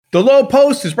The Low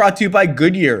Post is brought to you by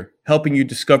Goodyear, helping you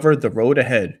discover the road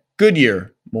ahead.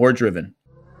 Goodyear, more driven.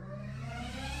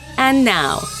 And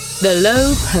now, The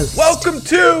Low Post. Welcome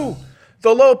to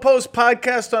The Low Post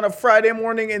podcast on a Friday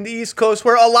morning in the East Coast,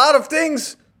 where a lot of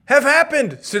things have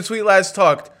happened since we last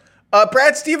talked.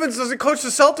 Brad Stevens doesn't coach the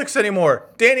Celtics anymore.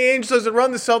 Danny Ainge doesn't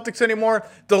run the Celtics anymore.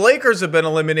 The Lakers have been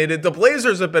eliminated. The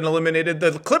Blazers have been eliminated.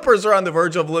 The Clippers are on the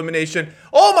verge of elimination.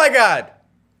 Oh my God.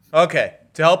 Okay.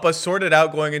 To help us sort it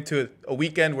out going into a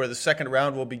weekend where the second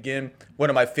round will begin, one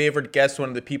of my favorite guests, one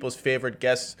of the people's favorite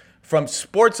guests from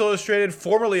Sports Illustrated,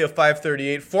 formerly of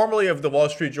 538, formerly of the Wall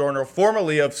Street Journal,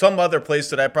 formerly of some other place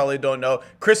that I probably don't know.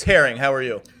 Chris Herring, how are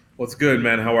you? What's good,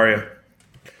 man? How are you?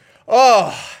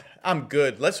 Oh, I'm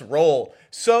good. Let's roll.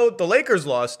 So the Lakers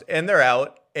lost, and they're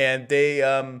out, and they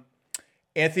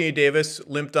Anthony Davis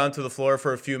limped onto the floor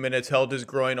for a few minutes, held his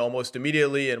groin almost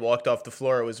immediately, and walked off the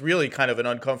floor. It was really kind of an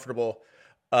uncomfortable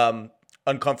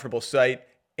sight,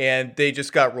 and they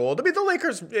just got rolled. I mean, the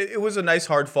Lakers, it was a nice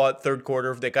hard-fought third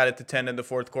quarter. They got it to 10 in the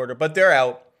fourth quarter, but they're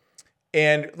out.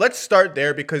 And let's start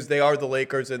there because they are the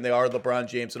Lakers and they are LeBron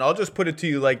James. And I'll just put it to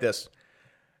you like this.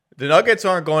 The Nuggets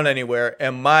aren't going anywhere,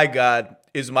 and my God,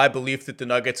 is my belief that the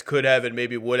Nuggets could have and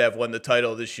maybe would have won the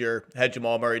title this year had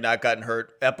Jamal Murray not gotten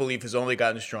hurt. That belief has only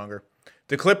gotten stronger.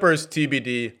 The Clippers,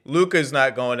 TBD. Luka's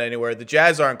not going anywhere. The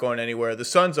Jazz aren't going anywhere. The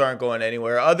Suns aren't going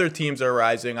anywhere. Other teams are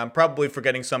rising. I'm probably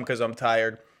forgetting some because I'm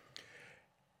tired.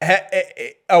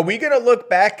 Are we going to look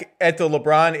back at the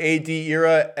LeBron AD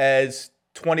era as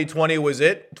 2020 was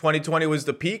it? 2020 was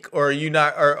the peak? Or are you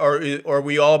not? Or are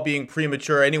we all being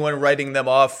premature? Anyone writing them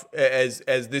off as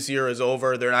this year is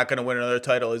over, they're not going to win another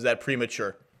title? Is that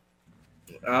premature?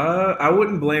 I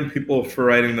wouldn't blame people for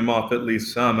writing them off, at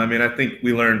least some. I mean, I think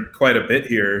we learned quite a bit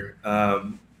here.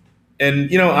 And,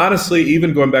 honestly,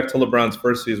 even going back to LeBron's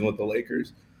first season with the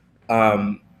Lakers,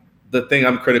 the thing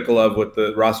I'm critical of with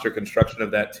the roster construction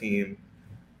of that team,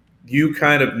 you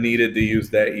kind of needed to use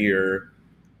that year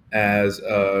as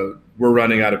we're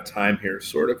running out of time here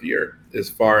sort of year,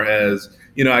 as far as,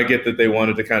 I get that they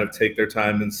wanted to kind of take their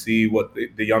time and see what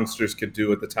the youngsters could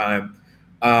do at the time.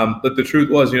 But the truth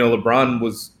was, LeBron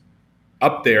was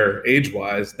up there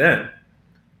age-wise then.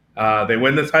 They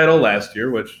win the title last year,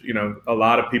 which, a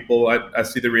lot of people, I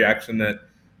see the reaction that,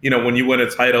 when you win a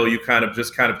title, you kind of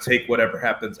take whatever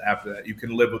happens after that. You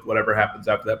can live with whatever happens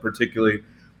after that, particularly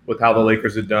with how the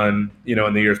Lakers had done,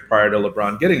 in the years prior to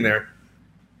LeBron getting there.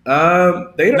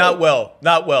 They don't, not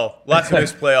well. Lots of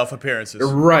missed playoff appearances.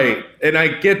 Right. And I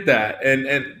get that.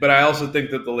 But I also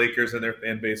think that the Lakers and their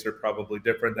fan base are probably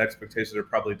different. The expectations are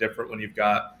probably different when you've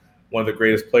got one of the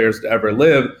greatest players to ever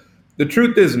live. The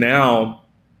truth is now,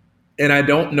 and I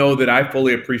don't know that I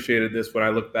fully appreciated this when I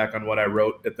look back on what I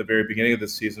wrote at the very beginning of the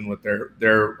season with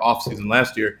their offseason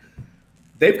last year,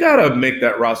 they've got to make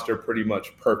that roster pretty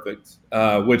much perfect,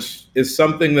 which is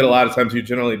something that a lot of times you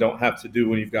generally don't have to do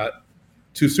when you've got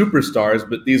two superstars,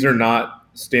 but these are not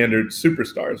standard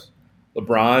superstars.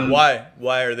 LeBron.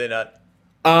 Why are they not?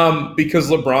 Because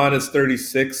LeBron is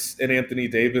 36 and Anthony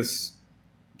Davis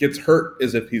gets hurt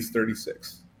as if he's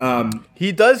 36.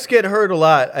 He does get hurt a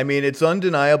lot. I mean, it's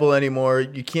undeniable anymore.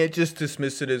 You can't just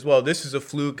dismiss it as, well, this is a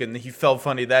fluke and he felt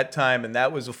funny that time and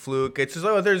that was a fluke. It's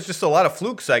just, there's just a lot of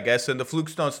flukes, I guess, and the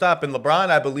flukes don't stop. And LeBron,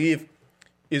 I believe,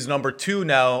 is number 2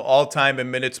 now all time in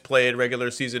minutes played,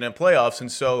 regular season and playoffs. And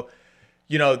so,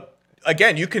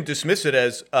 again, you can dismiss it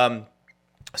as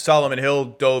Solomon Hill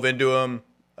dove into him.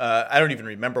 I don't even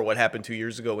remember what happened 2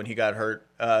 years ago when he got hurt.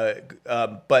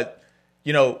 But,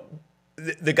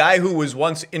 the guy who was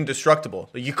once indestructible,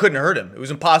 you couldn't hurt him. It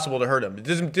was impossible to hurt him. It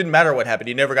didn't matter what happened.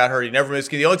 He never got hurt. He never missed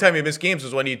games. The only time he missed games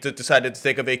was when he decided to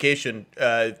take a vacation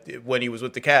when he was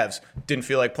with the Cavs. Didn't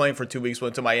feel like playing for 2 weeks,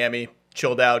 went to Miami,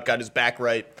 chilled out, got his back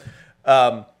right.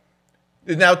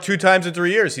 Now 2 times in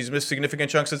 3 years, he's missed significant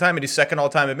chunks of time, and he's second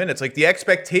all-time in minutes. Like, the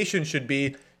expectation should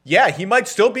be, he might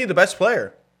still be the best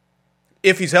player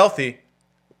if he's healthy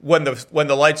when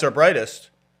the lights are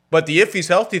brightest. But the if he's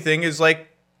healthy thing is like,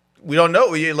 we don't know.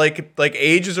 Like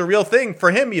age is a real thing for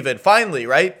him even. Finally,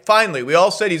 right? Finally. We all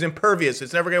said he's impervious.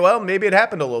 It's never going to, well, maybe it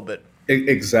happened a little bit.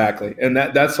 Exactly. And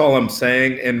that's all I'm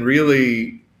saying. And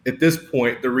really, at this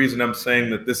point, the reason I'm saying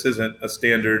that this isn't a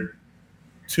standard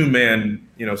 2-man,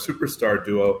 superstar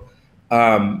duo,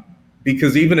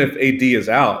 because even if AD is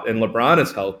out and LeBron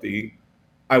is healthy,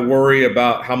 I worry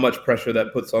about how much pressure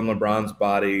that puts on LeBron's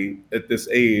body at this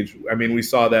age. I mean, we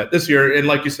saw that this year, and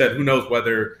like you said, who knows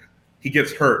whether he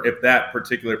gets hurt if that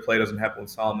particular play doesn't happen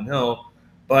with Solomon Hill.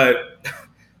 But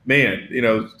man,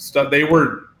 they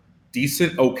were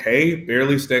decent, okay,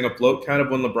 barely staying afloat kind of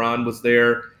when LeBron was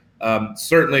there.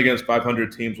 certainly against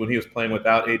 500 teams when he was playing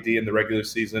without AD in the regular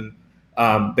season.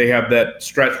 They have that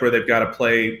stretch where they've got to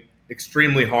play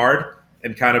extremely hard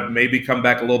and kind of maybe come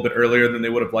back a little bit earlier than they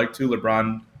would have liked to.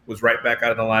 LeBron was right back out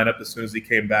of the lineup as soon as he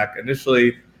came back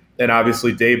initially. And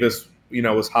obviously Davis,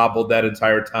 was hobbled that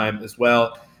entire time as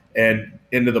well and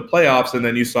into the playoffs. And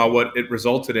then you saw what it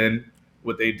resulted in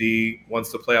with AD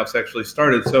once the playoffs actually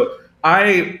started. So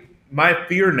my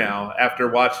fear now after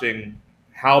watching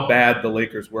how bad the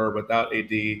Lakers were without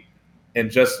AD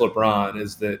and just LeBron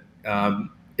is that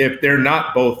if they're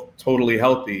not both totally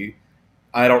healthy,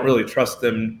 I don't really trust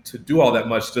them to do all that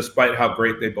much, despite how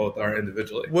great they both are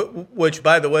individually. Which,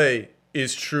 by the way,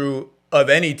 is true of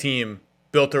any team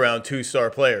built around two-star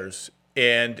players.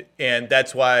 And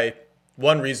that's why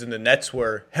one reason the Nets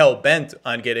were hell-bent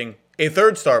on getting a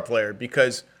third-star player,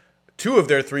 because two of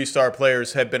their three-star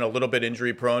players have been a little bit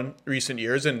injury-prone recent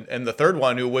years, and the third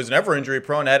one, who was never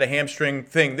injury-prone, had a hamstring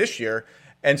thing this year.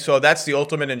 And so that's the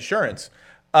ultimate insurance.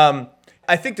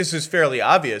 I think this is fairly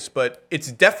obvious, but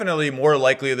it's definitely more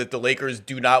likely that the Lakers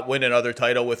do not win another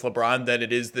title with LeBron than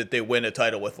it is that they win a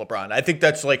title with LeBron. I think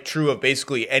that's like true of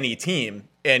basically any team.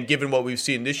 And given what we've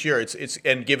seen this year,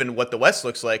 and given what the West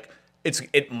looks like,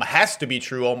 it has to be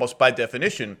true almost by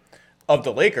definition of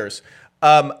the Lakers.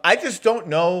 I just don't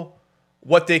know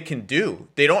what they can do.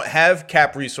 They don't have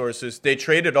cap resources. They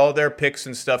traded all their picks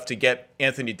and stuff to get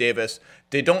Anthony Davis.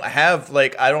 They don't have,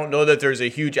 I don't know that there's a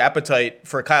huge appetite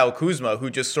for Kyle Kuzma, who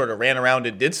just sort of ran around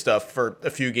and did stuff for a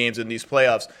few games in these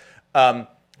playoffs.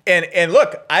 And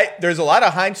look, there's a lot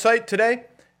of hindsight today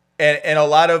and a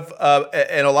lot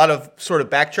of sort of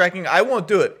backtracking. I won't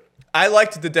do it. I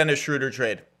liked the Dennis Schroeder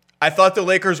trade. I thought the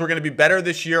Lakers were going to be better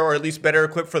this year, or at least better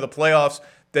equipped for the playoffs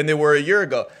than they were a year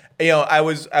ago. I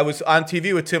was on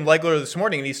TV with Tim Legler this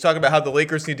morning, and he's talking about how the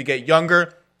Lakers need to get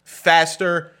younger,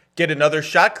 faster, get another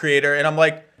shot creator. And I'm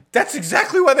like, that's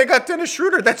exactly why they got Dennis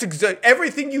Schroeder. That's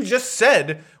everything you just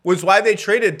said was why they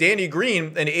traded Danny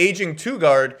Green, an aging two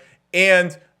guard,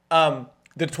 and the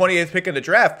 28th pick in the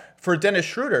draft for Dennis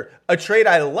Schroeder, a trade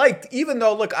I liked, even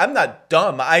though, look, I'm not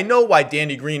dumb. I know why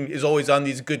Danny Green is always on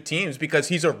these good teams, because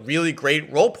he's a really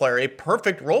great role player, a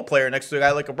perfect role player next to a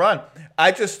guy like LeBron.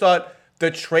 I just thought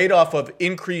the trade-off of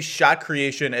increased shot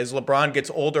creation as LeBron gets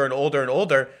older and older and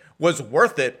older was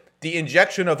worth it. The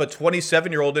injection of a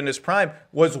 27-year-old in his prime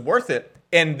was worth it.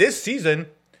 And this season,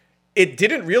 it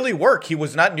didn't really work. He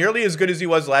was not nearly as good as he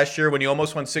was last year when he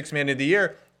almost won Sixth Man of the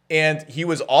Year. And he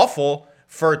was awful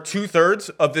for 2/3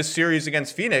 of this series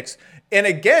against Phoenix. And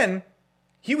again,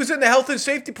 he was in the health and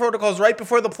safety protocols right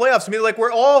before the playoffs. I mean,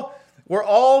 we're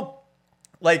all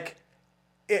like,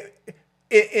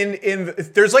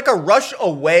 there's like a rush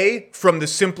away from the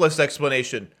simplest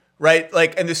explanation, right?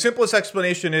 And the simplest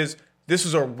explanation is this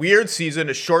was a weird season,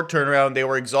 a short turnaround. They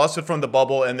were exhausted from the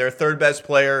bubble, and their third best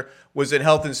player was in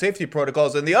health and safety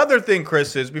protocols. And the other thing,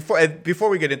 Chris, is before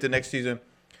we get into next season,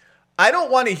 I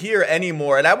don't want to hear any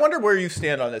more, and I wonder where you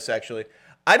stand on this, actually.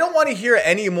 I don't want to hear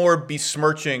any more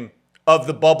besmirching of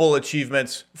the bubble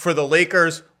achievements for the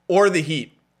Lakers or the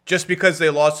Heat just because they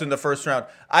lost in the first round.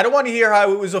 I don't want to hear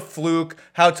how it was a fluke,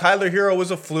 how Tyler Hero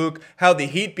was a fluke, how the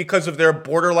Heat, because of their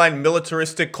borderline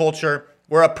militaristic culture,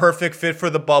 were a perfect fit for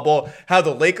the bubble, how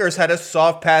the Lakers had a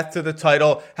soft path to the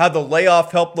title, how the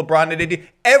layoff helped LeBron and AD.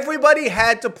 Everybody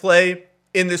had to play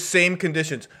in the same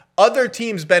conditions. Other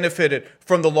teams benefited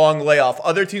from the long layoff.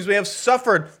 Other teams may have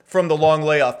suffered from the long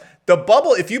layoff. The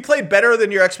bubble, if you played better than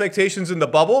your expectations in the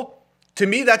bubble, to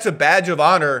me, that's a badge of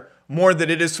honor more than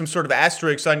it is some sort of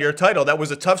asterisk on your title. That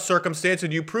was a tough circumstance,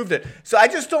 and you proved it. So I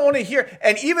just don't want to hear.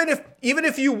 And even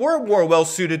if you were more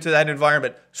well-suited to that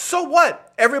environment, so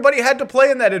what? Everybody had to play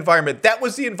in that environment. That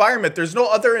was the environment. There's no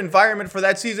other environment for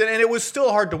that season, and it was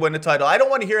still hard to win a title. I don't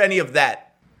want to hear any of that.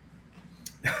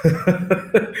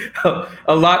 A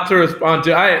lot to respond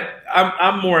to.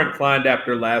 I'm more inclined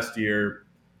after last year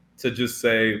to just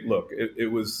say, look, it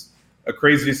was a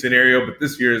crazy scenario, but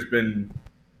this year has been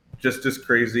just as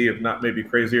crazy, if not maybe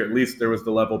crazier. At least there was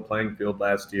the level playing field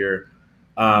last year.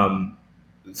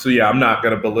 So yeah, I'm not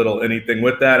going to belittle anything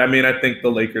with that. I mean, I think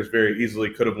the Lakers very easily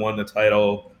could have won the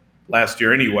title last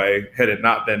year anyway, had it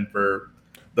not been for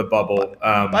the bubble.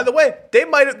 By the way,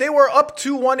 they were up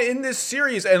 2-1 in this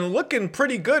series and looking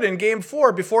pretty good in Game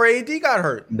 4 before AD got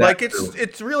hurt.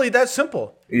 It's really that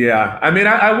simple. Yeah, I mean,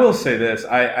 I will say this.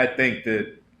 I think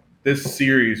that this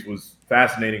series was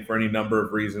fascinating for any number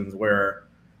of reasons. Where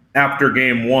after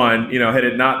Game 1, had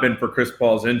it not been for Chris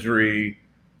Paul's injury,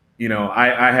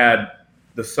 I had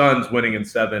the Suns winning in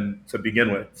 7 to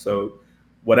begin with. So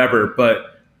whatever,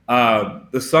 but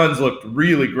the Suns looked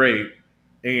really great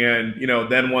And,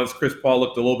 then once Chris Paul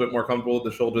looked a little bit more comfortable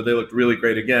with the shoulder, they looked really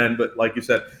great again. But like you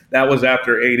said, that was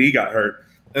after AD got hurt.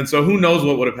 And so who knows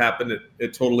what would have happened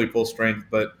at totally full strength.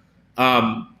 But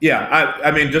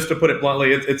I mean, just to put it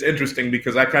bluntly, it's interesting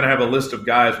because I kind of have a list of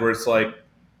guys where it's like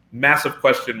massive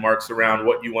question marks around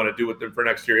what you want to do with them for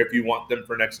next year, if you want them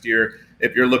for next year,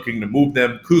 if you're looking to move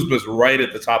them. Kuzma's right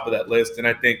at the top of that list. And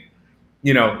I think,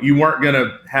 you weren't going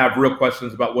to have real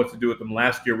questions about what to do with them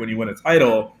last year when you win a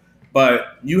title.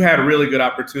 But you had a really good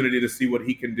opportunity to see what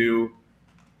he can do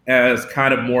as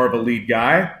kind of more of a lead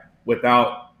guy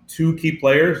without two key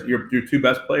players, your two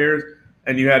best players,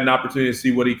 and you had an opportunity to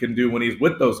see what he can do when he's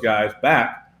with those guys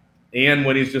back and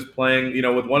when he's just playing,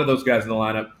 with one of those guys in the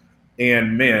lineup.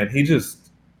 And, man, he just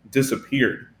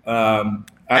disappeared.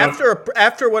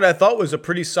 After what I thought was a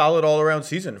pretty solid all-around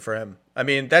season for him. I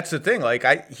mean, that's the thing.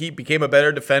 He became a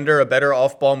better defender, a better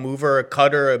off-ball mover, a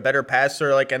cutter, a better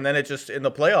passer. And then in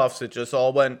the playoffs, it just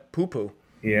all went poo-poo.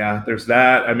 Yeah, there's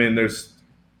that. I mean, there's,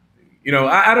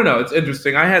 I don't know. It's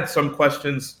interesting. I had some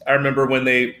questions. I remember when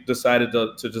they decided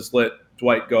to just let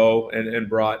Dwight go and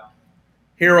brought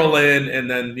Harrell in,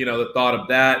 and then, the thought of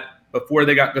that before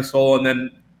they got Gasol, and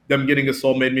then them getting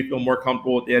Gasol made me feel more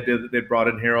comfortable with the idea that they brought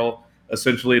in Harrell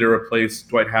essentially to replace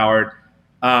Dwight Howard.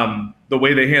 The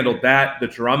way they handled that, the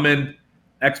Drummond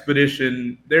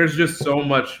expedition, there's just so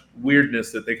much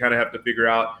weirdness that they kind of have to figure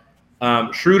out.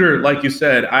 Schroeder, like you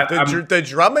said, the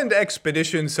Drummond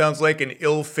expedition sounds like an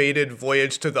ill-fated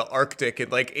voyage to the Arctic in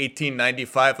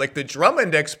 1895. The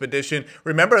Drummond expedition,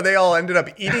 remember they all ended up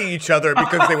eating each other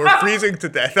because they were freezing to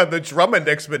death on the Drummond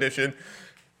expedition.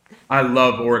 I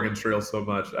love Oregon Trail so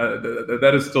much.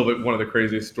 That is still one of the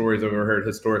craziest stories I've ever heard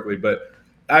historically. But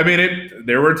I mean,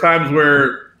 there were times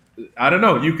where, I don't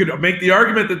know, you could make the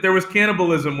argument that there was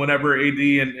cannibalism whenever AD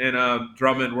and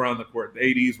Drummond were on the court.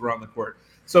 The ADs were on the court.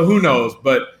 So who knows?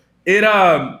 But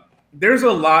there's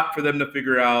a lot for them to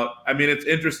figure out. I mean, it's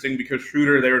interesting because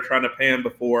Schroeder, they were trying to pay him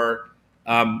before.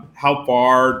 How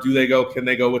far do they go? Can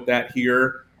they go with that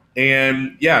here?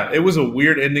 And, yeah, it was a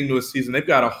weird ending to a season. They've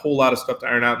got a whole lot of stuff to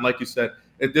iron out. And like you said,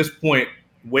 at this point,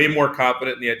 way more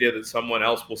confident in the idea that someone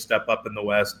else will step up in the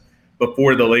West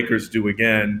before the Lakers do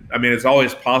again. I mean, it's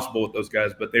always possible with those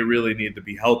guys, but they really need to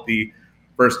be healthy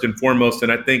first and foremost.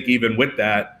 And I think even with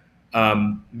that,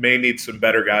 may need some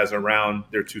better guys around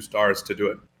their two stars to do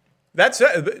it. That's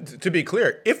to be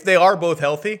clear. If they are both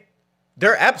healthy,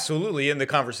 they're absolutely in the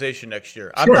conversation next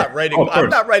year. Sure. I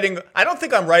don't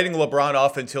think I'm writing LeBron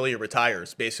off until he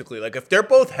retires, basically. If they're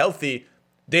both healthy,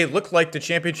 they look like the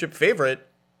championship favorite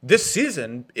this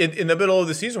season, in the middle of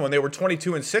the season when they were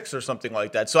 22-6 or something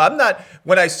like that. So I'm not,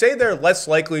 when I say they're less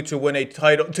likely to win a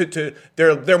title,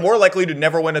 they're more likely to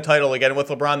never win a title again with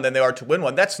LeBron than they are to win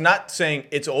one. That's not saying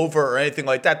it's over or anything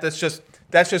like that. That's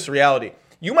just reality.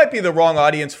 You might be the wrong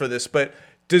audience for this, but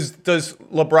does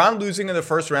LeBron losing in the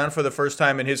first round for the first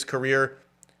time in his career,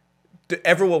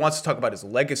 everyone wants to talk about his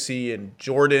legacy and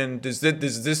Jordan. Does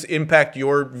this impact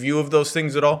your view of those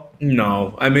things at all?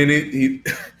 No. I mean,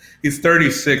 he's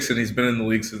 36 and he's been in the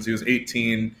league since he was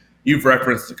 18. You've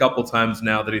referenced a couple times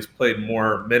now that he's played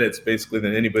more minutes basically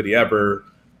than anybody ever,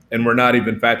 and we're not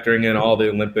even factoring in all the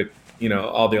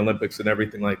Olympics and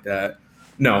everything like that.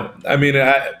 No. I mean,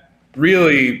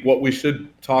 really what we should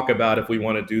talk about if we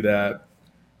want to do that,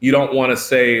 you don't want to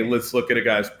say, let's look at a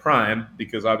guy's prime,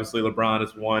 because obviously LeBron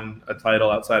has won a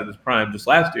title outside of his prime just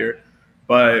last year.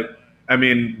 But, I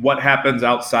mean, what happens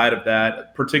outside of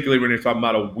that, particularly when you're talking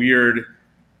about a weird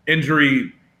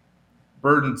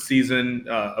injury-burdened season,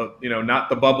 not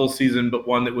the bubble season, but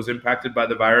one that was impacted by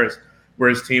the virus,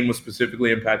 where his team was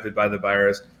specifically impacted by the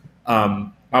virus.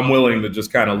 I'm willing to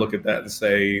just kind of look at that and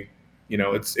say,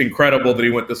 it's incredible that he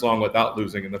went this long without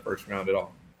losing in the first round at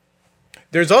all.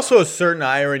 There's also a certain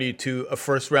irony to a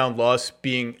first-round loss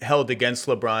being held against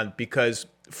LeBron, because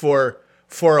for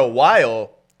a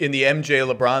while in the MJ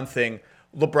LeBron thing,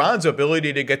 LeBron's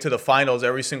ability to get to the finals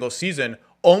every single season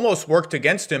almost worked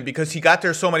against him because he got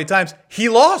there so many times. He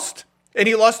lost, and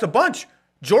he lost a bunch.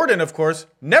 Jordan, of course,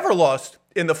 never lost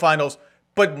in the finals,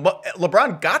 but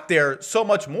LeBron got there so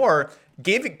much more,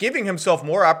 giving himself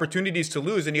more opportunities to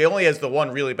lose, and he only has the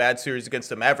one really bad series against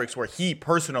the Mavericks where he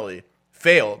personally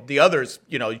failed. The others,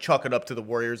 you chalk it up to the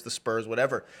Warriors, the Spurs,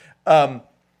 whatever. And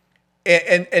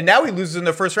now he loses in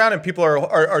the first round, and people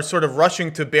are sort of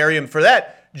rushing to bury him for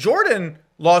that. Jordan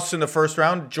lost in the first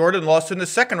round. Jordan lost in the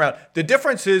second round. The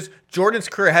difference is Jordan's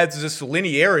career has this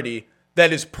linearity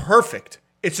that is perfect.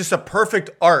 It's just a perfect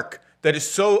arc that is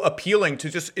so appealing to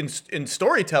just in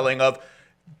storytelling of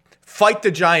fight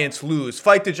the Giants, lose,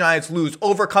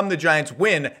 overcome the Giants,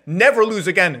 win, never lose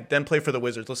again, then play for the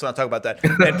Wizards. Let's not talk about that.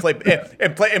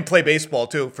 And play baseball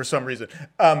too for some reason.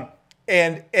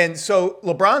 And so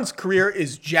LeBron's career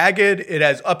is jagged. It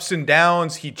has ups and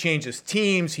downs. He changes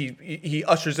teams. He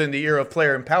ushers in the era of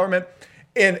player empowerment.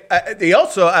 And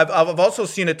I've also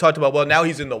seen it talked about. Well, now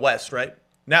he's in the West, right?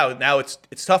 Now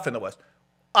it's tough in the West.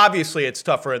 Obviously, it's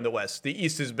tougher in the West. The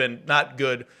East has been not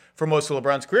good for most of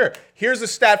LeBron's career. Here's a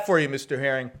stat for you, Mr.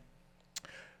 Herring.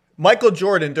 Michael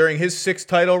Jordan, during his 6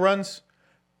 title runs,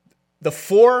 the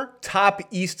 4 top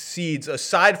East seeds,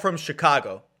 aside from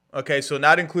Chicago, okay, so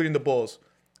not including the Bulls,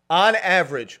 on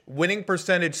average, winning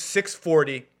percentage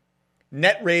 640,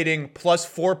 net rating plus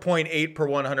 4.8 per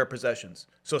 100 possessions.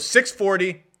 So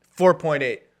 640,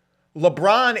 4.8.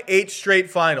 LeBron, 8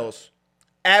 straight finals.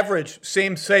 Average,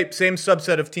 same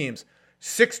subset of teams.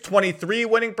 623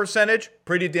 winning percentage,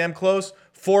 pretty damn close.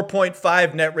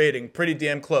 4.5 net rating, pretty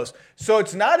damn close. So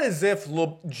it's not as if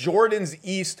Jordan's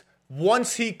East,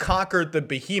 once he conquered the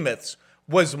behemoths,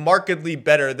 was markedly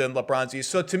better than LeBron's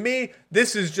East. So to me,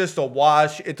 this is just a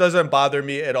wash. It doesn't bother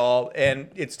me at all,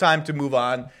 and it's time to move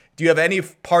on. Do you have any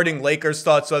parting Lakers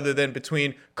thoughts other than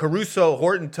between Caruso,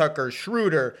 Horton Tucker,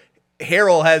 Schroeder,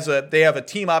 Harrell they have a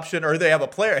team option, or they have a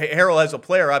player. Harrell has a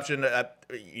player option.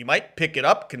 You might pick it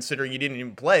up considering you didn't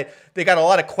even play. They got a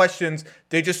lot of questions.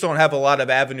 They just don't have a lot of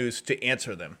avenues to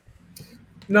answer them.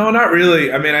 No, not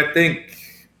really. I mean, I think,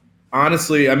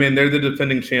 honestly, they're the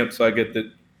defending champs, so I get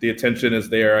that the attention is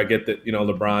there. I get that,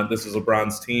 this is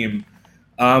LeBron's team.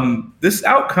 This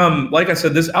outcome, like I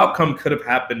said, this outcome could have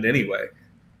happened anyway,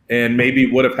 and maybe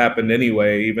would have happened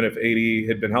anyway, even if AD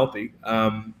had been healthy.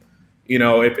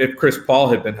 If Chris Paul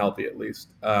had been healthy, at least.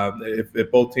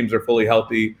 If both teams are fully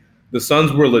healthy. The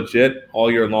Suns were legit all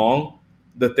year long.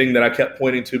 The thing that I kept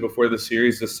pointing to before the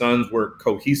series, the Suns were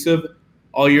cohesive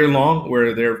all year long,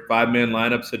 where their 5-man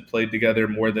lineups had played together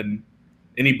more than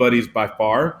anybody's by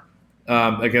far,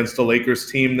 against a Lakers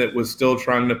team that was still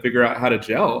trying to figure out how to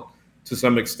gel to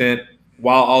some extent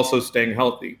while also staying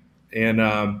healthy. And,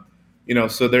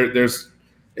 so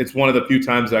it's one of the few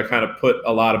times that I kind of put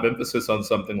a lot of emphasis on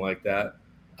something like that.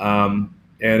 And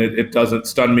it doesn't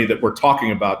stun me that we're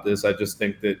talking about this. I just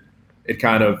think that it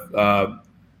kind of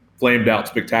flamed out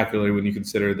spectacularly when you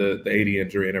consider the AD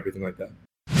injury and everything like that.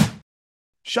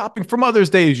 Shopping for Mother's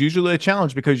Day is usually a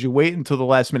challenge because you wait until the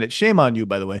last minute. Shame on you,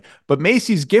 by the way. But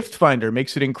Macy's Gift Finder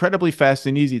makes it incredibly fast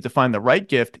and easy to find the right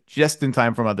gift just in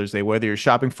time for Mother's Day. Whether you're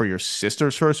shopping for your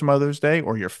sister's first Mother's Day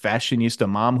or your fashionista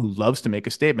mom who loves to make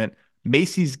a statement,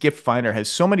 Macy's Gift Finder has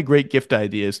so many great gift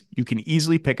ideas, you can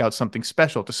easily pick out something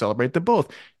special to celebrate them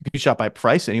both. You can shop by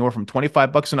price, anywhere from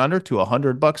 $25 and under to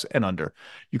 $100 and under.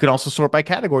 You can also sort by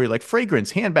category like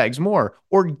fragrance, handbags, more,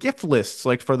 or gift lists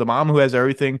like for the mom who has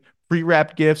everything,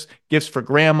 pre-wrapped gifts, gifts for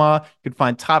grandma. You can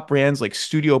find top brands like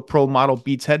Studio Pro model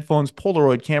Beats headphones,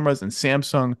 Polaroid cameras, and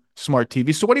Samsung smart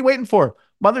TVs. So what are you waiting for?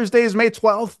 Mother's Day is May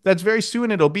 12th. That's very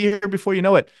soon. It'll be here before you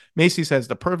know it. Macy's has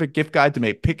the perfect gift guide to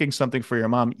make picking something for your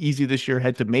mom easy this year.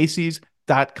 Head to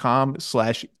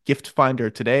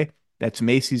Macys.com/giftfinder today. That's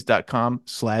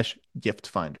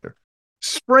Macys.com/giftfinder.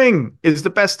 Spring is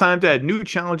the best time to add new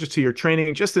challenges to your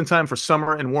training just in time for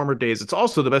summer and warmer days. It's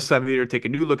also the best time of the year to take a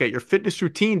new look at your fitness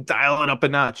routine, dial it up a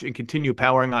notch, and continue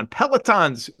powering on.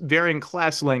 Peloton's varying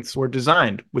class lengths were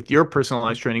designed with your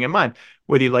personalized training in mind.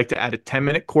 Whether you'd like to add a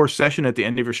 10-minute core session at the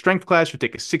end of your strength class or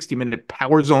take a 60-minute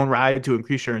power zone ride to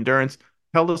increase your endurance,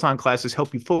 Peloton classes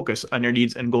help you focus on your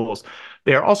needs and goals.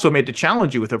 They are also made to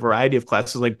challenge you with a variety of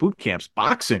classes like boot camps,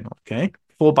 boxing,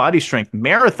 full body strength,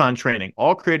 marathon training,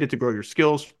 all created to grow your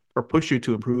skills or push you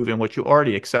to improve in what you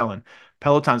already excel in.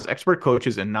 Peloton's expert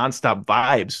coaches and nonstop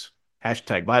vibes,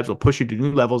 #vibes, will push you to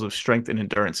new levels of strength and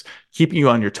endurance, keeping you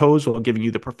on your toes while giving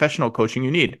you the professional coaching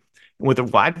you need. And with a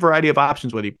wide variety of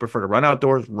options, whether you prefer to run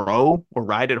outdoors, row, or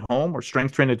ride at home, or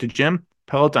strength train at the gym,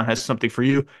 Peloton has something for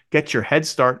you. Get your head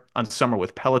start on summer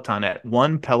with Peloton at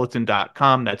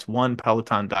onepeloton.com. That's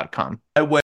onepeloton.com.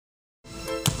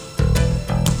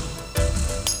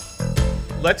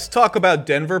 Let's talk about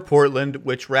Denver-Portland,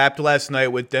 which wrapped last night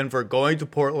with Denver going to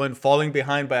Portland, falling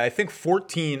behind by, I think,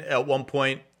 14 at one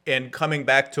point, and coming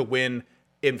back to win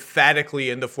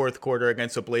emphatically in the fourth quarter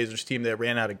against a Blazers team that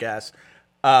ran out of gas.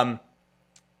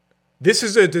 This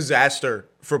is a disaster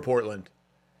for Portland.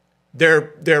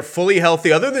 They're fully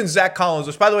healthy, other than Zach Collins,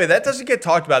 which, by the way, that doesn't get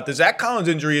talked about. The Zach Collins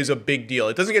injury is a big deal.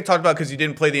 It doesn't get talked about because he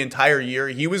didn't play the entire year.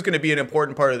 He was going to be an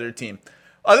important part of their team.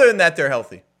 Other than that, they're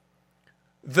healthy.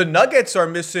 The Nuggets are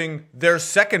missing their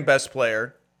second best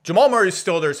player. Jamal Murray is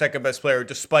still their second best player,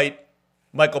 despite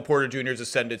Michael Porter Jr.'s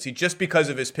ascendancy, just because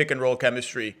of his pick and roll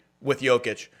chemistry with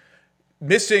Jokic.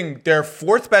 missing their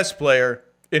fourth best player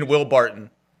in Will Barton,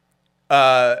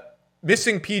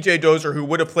 missing PJ Dozier, who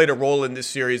would have played a role in this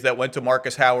series that went to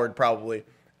Marcus Howard probably,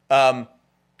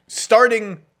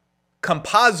 starting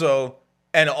Campazzo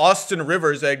and Austin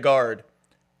Rivers at guard,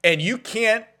 and you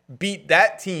can't beat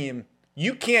that team.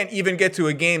 You can't even get to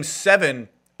a game 7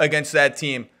 against that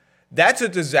team. That's a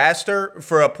disaster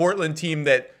for a Portland team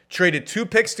that traded 2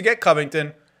 picks to get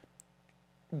Covington,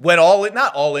 went all in,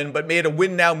 not all in, but made a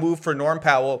win now move for Norm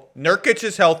Powell. Nurkic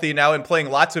is healthy now and playing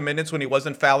lots of minutes when he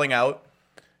wasn't fouling out.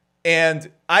 And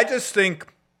I just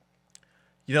think,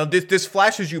 this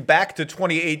flashes you back to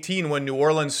 2018 when New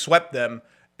Orleans swept them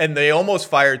and they almost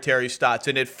fired Terry Stotts,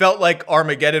 and it felt like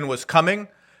Armageddon was coming.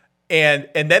 And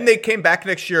then they came back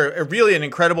next year, really an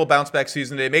incredible bounce back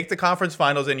season. They make the conference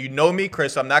finals, and you know me,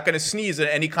 Chris, I'm not going to sneeze at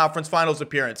any conference finals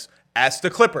appearance. Ask the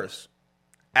Clippers.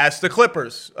 Ask the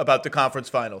Clippers about the conference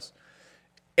finals.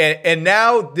 And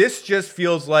now this just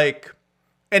feels like,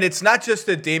 and it's not just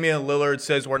that Damian Lillard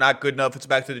says we're not good enough, it's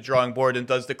back to the drawing board and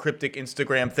does the cryptic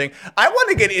Instagram thing. I want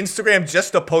to get Instagram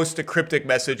just to post a cryptic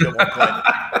message at one point.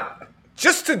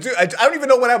 Just to do, I don't even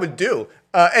know what I would do.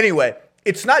 Anyway.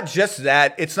 It's not just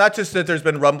that. It's not just that there's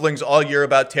been rumblings all year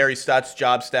about Terry Stotts'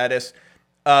 job status.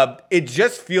 It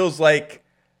just feels like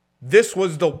this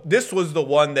was the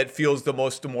one that feels the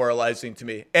most demoralizing to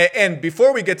me. And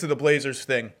before we get to the Blazers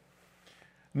thing,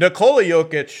 Nikola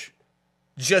Jokic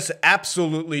just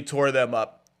absolutely tore them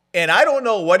up. And I don't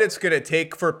know what it's going to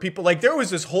take for people. Like, there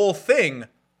was this whole thing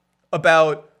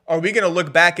about, are we going to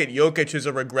look back at Jokic as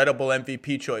a regrettable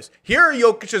MVP choice? Here are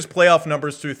Jokic's playoff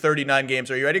numbers through 39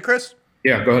 games. Are you ready, Chris?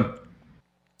 Yeah, go ahead.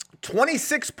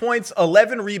 26 points,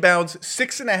 11 rebounds,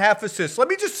 6.5 assists. Let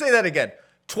me just say that again.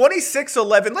 26,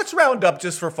 11. Let's round up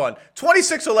just for fun.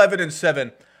 26, 11, and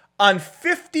 7 on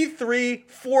 53,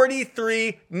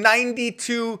 43,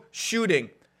 92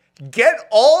 shooting. Get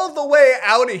all the way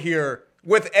out of here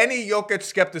with any Jokic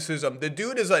skepticism. The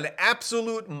dude is an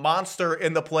absolute monster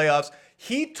in the playoffs.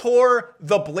 He tore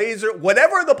the Blazers.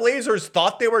 Whatever the Blazers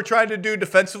thought they were trying to do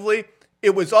defensively,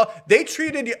 it was all, they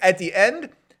treated, at the end,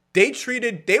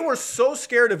 they were so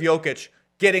scared of Jokic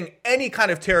getting any kind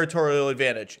of territorial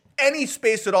advantage, any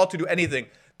space at all to do anything,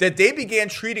 that they began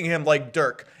treating him like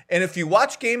Dirk. And if you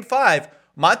watch Game 5,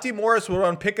 Monty Morris would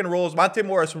run pick and rolls. Monty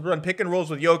Morris would run pick and rolls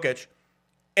with Jokic.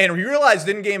 And we realized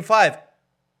in Game 5,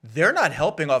 they're not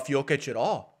helping off Jokic at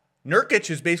all. Nurkic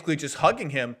is basically just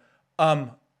hugging him.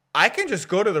 I can just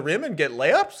go to the rim and get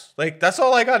layups? Like, that's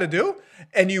all I got to do?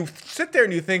 And you sit there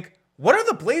and you think, what are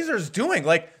the Blazers doing?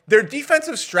 Like, their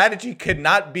defensive strategy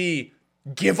cannot be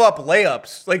give up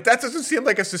layups. Like, that doesn't seem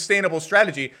like a sustainable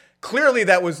strategy. Clearly,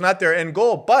 that was not their end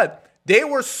goal, but they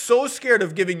were so scared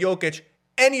of giving Jokic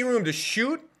any room to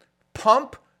shoot,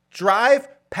 pump, drive,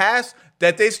 pass,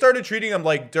 that they started treating him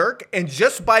like Dirk. And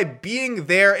just by being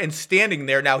there and standing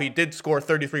there, now he did score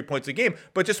 33 points a game,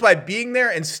 but just by being there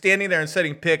and standing there and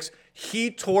setting picks, he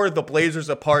tore the Blazers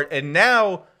apart. And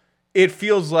now it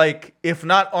feels like, if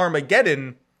not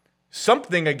Armageddon,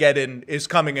 something-ageddon is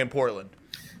coming in Portland.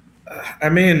 I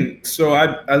mean, so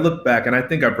I look back, and I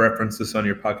think I've referenced this on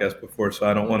your podcast before, so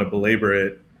I don't want to belabor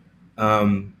it.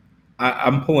 I'm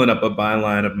pulling up a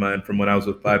byline of mine from when I was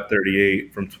with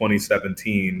 538 from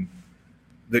 2017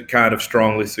 that kind of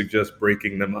strongly suggests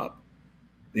breaking them up.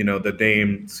 The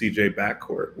Dame CJ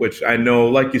backcourt, which I know,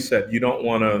 like you said, you don't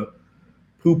want to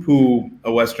poo-poo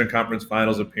a Western Conference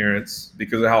Finals appearance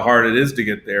because of how hard it is to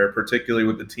get there, particularly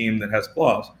with the team that has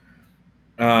flaws.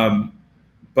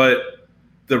 But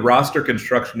the roster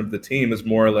construction of the team has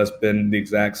more or less been the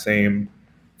exact same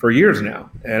for years now.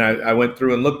 And I went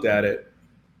through and looked at it.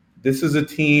 This is a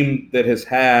team that has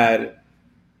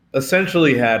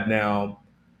essentially had now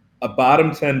a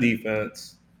bottom 10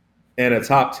 defense and a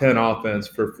top 10 offense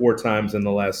for 4 times in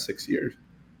the last 6 years.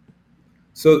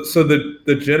 So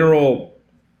the general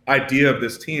idea of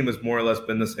this team has more or less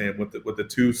been the same with the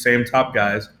 2 same top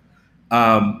guys.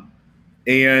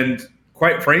 And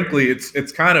quite frankly,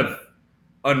 it's kind of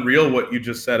unreal what you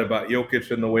just said about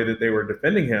Jokic and the way that they were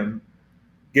defending him,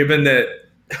 given that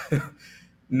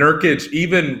Nurkic,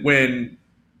 even when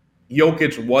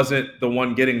Jokic wasn't the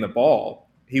one getting the ball,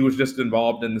 he was just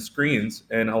involved in the screens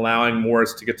and allowing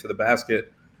Morris to get to the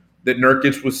basket, that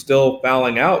Nurkic was still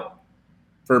fouling out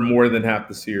for more than half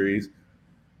the series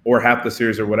or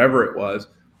whatever it was,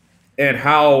 and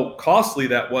how costly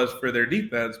that was for their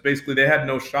defense. Basically, they had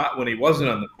no shot when he wasn't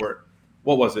on the court.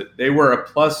 What was it? They were a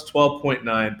plus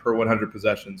 12.9 per 100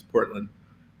 possessions, Portland.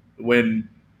 When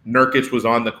Nurkic was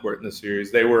on the court in the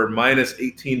series, they were minus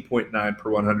 18.9 per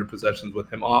 100 possessions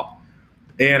with him off.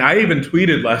 And I even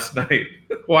tweeted last night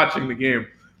watching the game,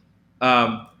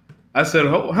 I said,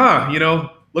 oh, huh,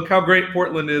 look how great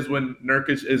Portland is when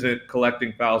Nurkic isn't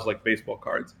collecting fouls like baseball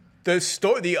cards.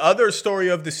 The other story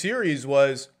of the series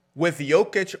was with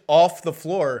Jokic off the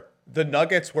floor, the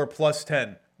Nuggets were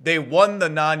 +10. They won the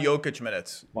non-Jokic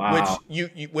minutes, Wow.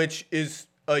 which is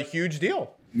a huge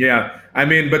deal. Yeah, I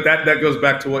mean, but that goes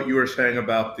back to what you were saying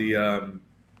about the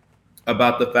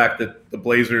fact that the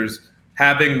Blazers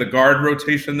having the guard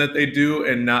rotation that they do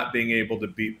and not being able to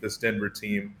beat this Denver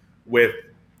team with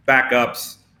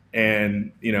backups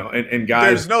and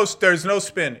guys. There's no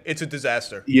spin. It's a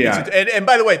disaster. Yeah. And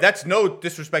by the way, that's no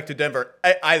disrespect to Denver.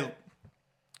 I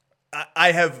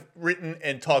have written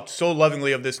and talked so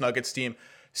lovingly of this Nuggets team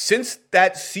since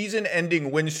that season-ending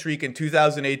win streak in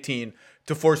 2018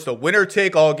 to force the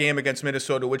winner-take-all game against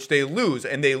Minnesota, which they lose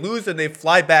and they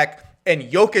fly back, and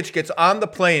Jokic gets on the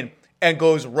plane and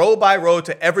goes row by row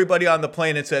to everybody on the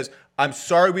plane and says, I'm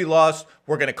sorry we lost.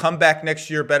 We're going to come back next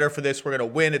year better for this. We're going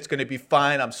to win. It's going to be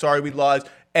fine. I'm sorry we lost.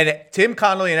 And Tim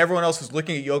Connolly and everyone else is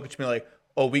looking at Jokic being like,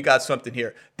 oh, we got something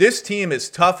here. This team is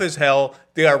tough as hell.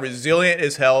 They are resilient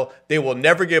as hell. They will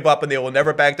never give up and they will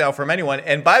never back down from anyone.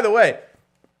 And by the way,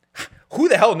 who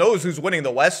the hell knows who's winning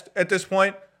the West at this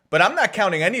point? But I'm not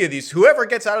counting any of these. Whoever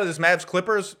gets out of this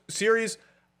Mavs-Clippers series,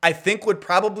 I think would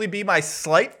probably be my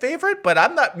slight favorite, but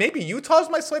I'm not. Maybe Utah's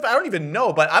my slight. I don't even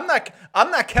know, but I'm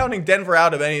not counting Denver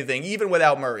out of anything, even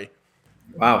without Murray.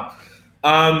 Wow.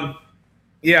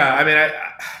 Yeah. I mean,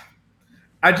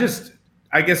 I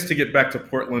guess to get back to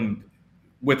Portland,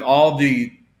 with all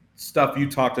the stuff you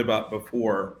talked about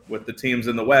before with the teams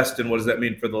in the West and what does that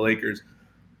mean for the Lakers,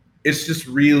 it's just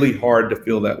really hard to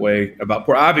feel that way about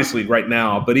Portland. Obviously, right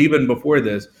now, but even before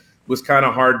this, was kind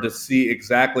of hard to see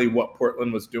exactly what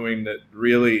Portland was doing that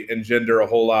really engender a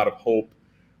whole lot of hope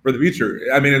for the future.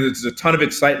 I mean, there's a ton of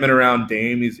excitement around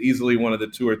Dame. He's easily one of the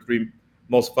 2 or 3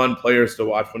 most fun players to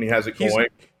watch when he has it going.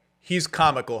 He's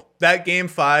comical. That Game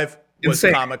 5 was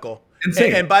Insane. comical.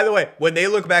 Insane. And by the way, when they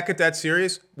look back at that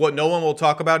series, what no one will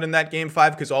talk about in that Game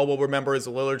 5, because all we'll remember is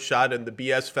the Lillard shot and the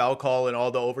BS foul call and all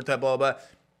the overtime, blah, blah, blah.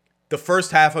 The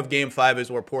first half of Game 5 is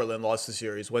where Portland lost the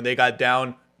series, when they got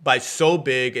down by so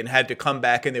big and had to come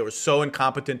back and they were so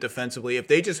incompetent defensively. If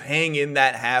they just hang in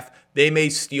that half, they may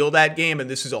steal that game, and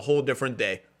this is a whole different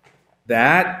day.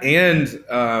 That and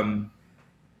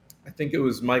I think it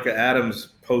was Micah Adams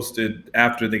posted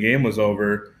after the game was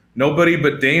over, nobody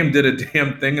but Dame did a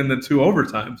damn thing in the 2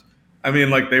 overtimes. I mean,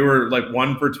 like they were like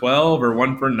 1 for 12 or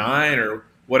 1 for 9 or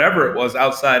whatever it was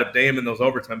outside of Dame in those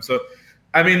overtimes. So,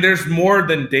 I mean, there's more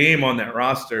than Dame on that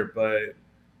roster, but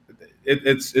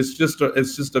it's just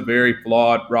a very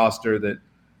flawed roster that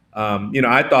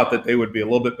I thought that they would be a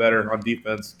little bit better on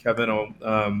defense. Kevin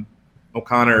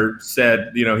O'Connor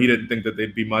said he didn't think that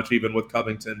they'd be much even with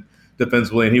Covington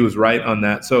defensively, and he was right on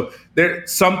that. So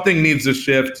something needs to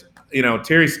shift.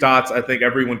 Terry Stotts, I think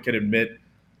everyone can admit,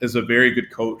 is a very good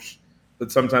coach,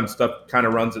 but sometimes stuff kind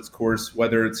of runs its course,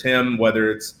 whether it's him, whether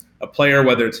it's a player,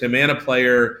 whether it's him and a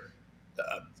player.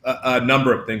 A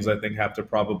number of things I think have to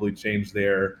probably change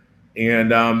there. And,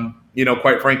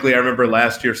 quite frankly, I remember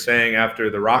last year saying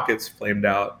after the Rockets flamed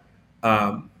out,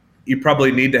 you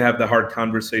probably need to have the hard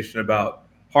conversation about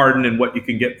Harden and what you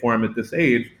can get for him at this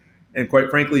age. And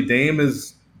quite frankly, Dame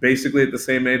is basically at the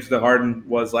same age that Harden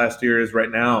was last year is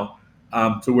right now,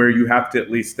 to where you have to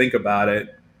at least think about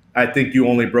it. I think you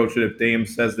only broach it if Dame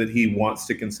says that he wants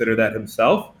to consider that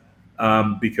himself,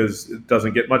 because it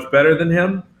doesn't get much better than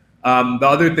him. The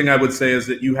other thing I would say is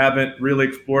that you haven't really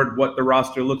explored what the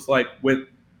roster looks like with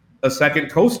a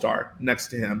second co-star next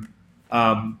to him.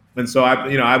 And so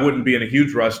I wouldn't be in a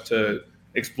huge rush to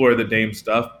explore the Dame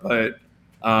stuff, but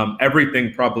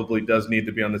everything probably does need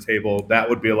to be on the table. That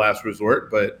would be a last resort,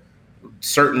 but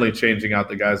certainly changing out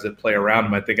the guys that play around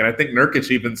him, I think. And I think Nurkic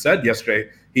even said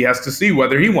yesterday he has to see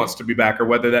whether he wants to be back or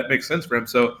whether that makes sense for him.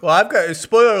 So, well, I've got a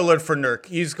spoiler alert for Nurk.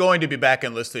 He's going to be back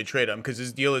unless they trade him because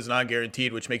his deal is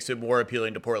non-guaranteed, which makes it more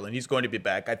appealing to Portland. He's going to be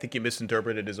back. I think he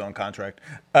misinterpreted his own contract,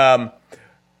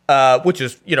 which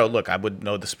is, look, I would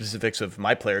know the specifics of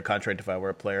my player contract if I were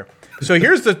a player. So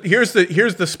here's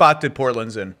the spot that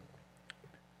Portland's in.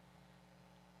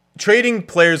 Trading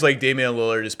players like Damian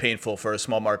Lillard is painful for a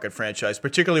small market franchise,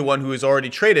 particularly one who has already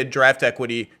traded draft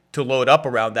equity to load up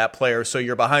around that player, so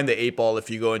you're behind the 8 ball if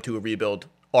you go into a rebuild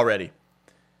already.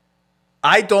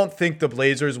 I don't think the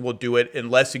Blazers will do it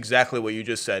unless exactly what you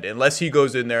just said, unless he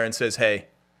goes in there and says, hey,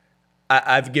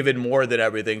 I've given more than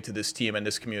everything to this team and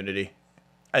this community.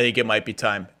 I think it might be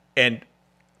time. And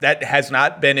that has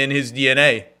not been in his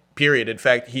DNA, period. In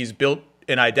fact, he's built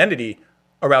an identity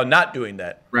around not doing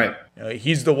that. Right.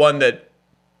 He's the one that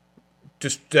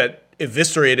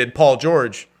eviscerated Paul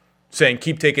George saying,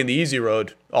 keep taking the easy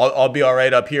road. I'll be all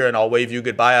right up here, and I'll wave you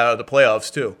goodbye out of the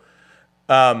playoffs too.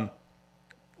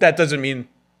 That doesn't mean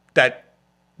that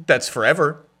that's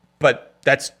forever, but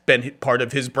that's been part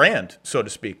of his brand, so to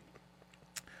speak.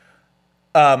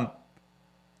 The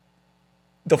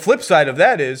flip side of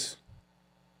that is,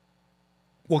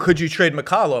 well, could you trade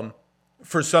McCollum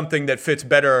for something that fits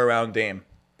better around Dame?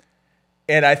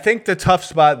 And I think the tough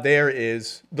spot there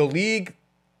is the league.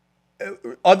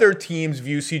 Other teams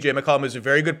view CJ McCollum as a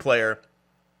very good player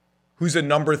who's a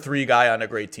number 3 guy on a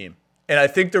great team. And I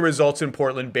think the results in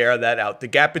Portland bear that out. The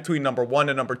gap between number 1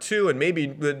 and number 2, and maybe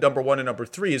number 1 and number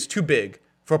 3, is too big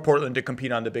for Portland to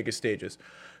compete on the biggest stages.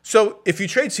 So if you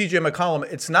trade CJ McCollum,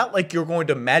 it's not like you're going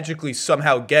to magically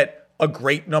somehow get a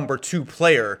great number 2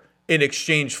 player in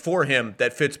exchange for him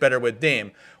that fits better with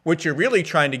Dame. What you're really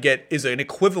trying to get is an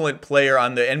equivalent player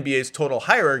on the NBA's total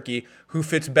hierarchy who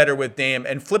fits better with Dame,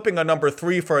 and flipping a number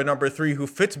 3 for a number 3 who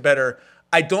fits better,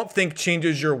 I don't think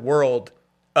changes your world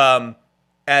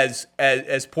as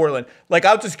Portland. Like,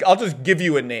 I'll just give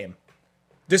you a name.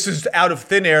 This is out of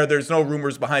thin air. There's no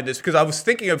rumors behind this, because I was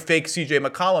thinking of fake CJ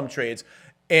McCollum trades,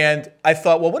 and I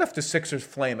thought, well, what if the Sixers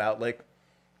flame out? Like,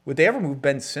 would they ever move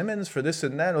Ben Simmons for this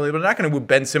and that? They're not going to move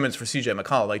Ben Simmons for CJ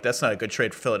McCollum. Like, that's not a good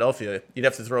trade for Philadelphia. You'd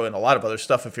have to throw in a lot of other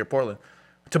stuff if you're Portland.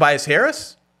 Tobias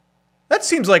Harris? That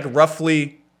seems like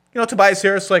roughly, Tobias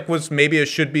Harris was maybe a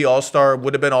should-be all-star,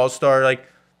 would have been all-star. Like,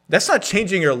 that's not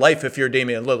changing your life if you're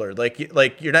Damian Lillard.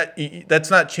 Like you're not.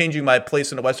 That's not changing my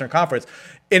place in the Western Conference.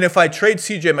 And if I trade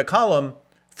CJ McCollum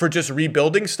for just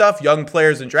rebuilding stuff, young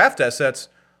players and draft assets,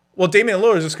 well, Damian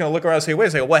Lillard is just going to look around and say, wait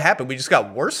a second, what happened? We just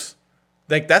got worse?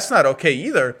 Like, that's not okay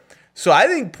either. So I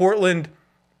think Portland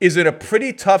is in a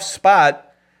pretty tough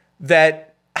spot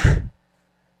that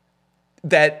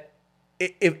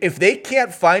if they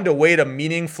can't find a way to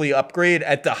meaningfully upgrade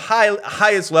at the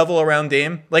highest level around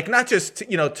Dame, like not just,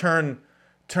 turn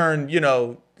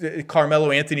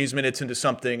Carmelo Anthony's minutes into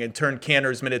something and turn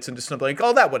Cantor's minutes into something, like,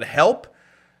 oh, that would help.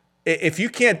 If you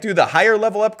can't do the higher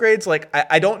level upgrades, like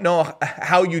I don't know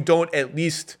how you don't at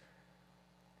least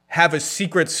have a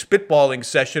secret spitballing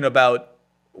session about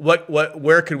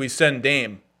where could we send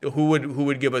Dame? Who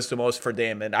would give us the most for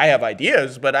Dame? And I have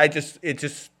ideas, but I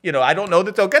don't know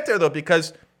that they'll get there though,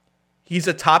 because he's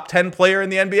a top 10 player in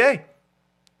the NBA,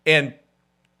 and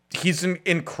he's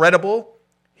incredible.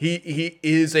 He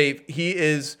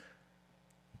is.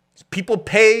 People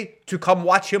pay to come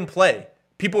watch him play.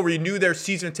 People renew their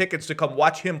season tickets to come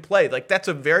watch him play. Like, that's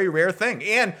a very rare thing,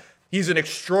 and he's an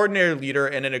extraordinary leader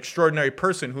and an extraordinary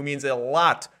person who means a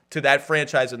lot to that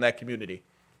franchise and that community.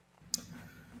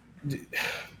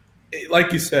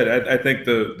 Like you said, I think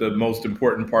the most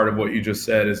important part of what you just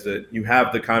said is that you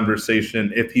have the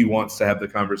conversation if he wants to have the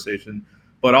conversation,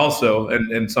 but also,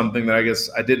 and something that I guess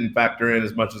I didn't factor in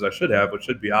as much as I should have, which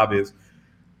should be obvious,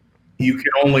 you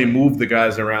can only move the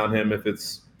guys around him if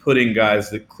it's putting guys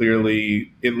that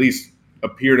clearly at least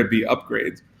appear to be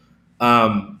upgrades.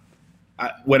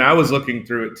 When I was looking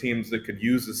through at teams that could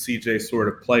use a CJ sort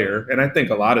of player, and I think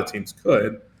a lot of teams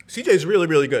could. CJ's really,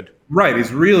 really good. Right,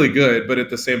 he's really good, but at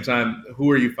the same time,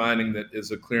 who are you finding that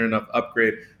is a clear enough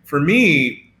upgrade? For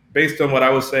me, based on what I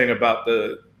was saying about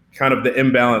the kind of the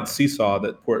imbalanced seesaw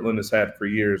that Portland has had for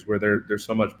years, where they're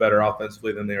so much better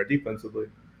offensively than they are defensively,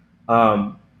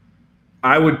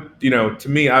 I would, to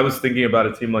me, I was thinking about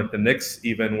a team like the Knicks,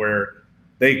 even, where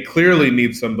they clearly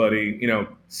need somebody.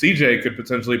 CJ could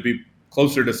potentially be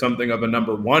closer to something of a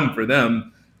number 1 for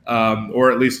them,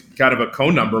 or at least kind of a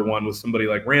co-number 1 with somebody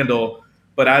like Randall.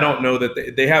 But I don't know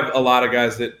that they have a lot of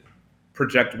guys that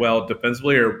project well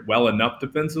defensively or well enough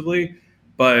defensively,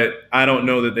 but I don't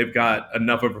know that they've got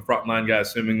enough of a frontline guy,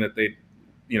 assuming that they,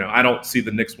 I don't see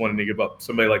the Knicks wanting to give up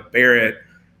somebody like Barrett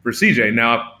for CJ.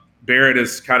 Now, Barrett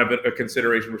is kind of a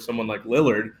consideration for someone like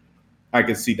Lillard. I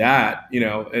could see that,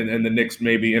 and the Knicks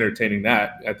may be entertaining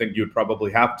that. I think you would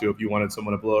probably have to if you wanted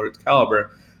someone of Lillard's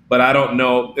caliber. But I don't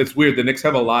know. It's weird. The Knicks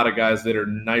have a lot of guys that are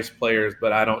nice players,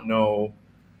 but I don't know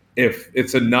if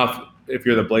it's enough if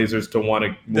you're the Blazers to want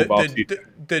to move off.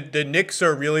 The Knicks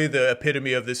are really the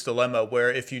epitome of this dilemma, where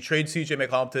if you trade CJ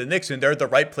McCollum to the Knicks, and they're the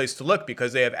right place to look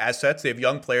because they have assets, they have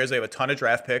young players, they have a ton of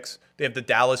draft picks, they have the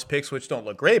Dallas picks, which don't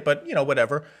look great, but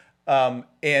whatever. And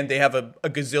they have a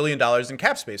gazillion dollars in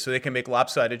cap space, so they can make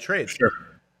lopsided trades. Sure.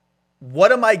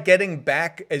 What am I getting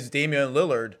back as Damian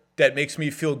Lillard that makes me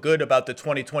feel good about the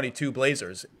 2022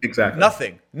 Blazers? Exactly.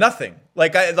 Nothing.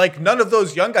 Like none of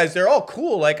those young guys, they're all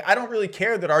cool. Like, I don't really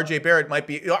care that RJ Barrett might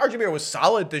be. RJ Barrett was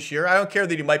solid this year. I don't care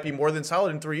that he might be more than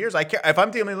solid in 3 years. I care if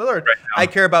I'm Damian Lillard. Right, I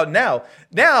care about now.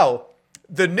 Now,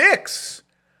 the Knicks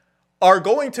are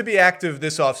going to be active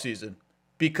this offseason,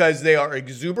 because they are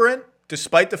exuberant,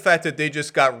 despite the fact that they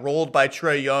just got rolled by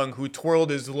Trae Young, who twirled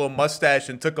his little mustache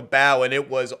and took a bow, and it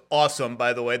was awesome,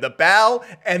 by the way. The bow,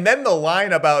 and then the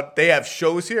line about they have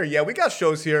shows here. Yeah, we got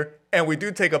shows here, and we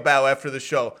do take a bow after the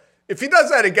show. If he does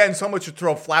that again, someone should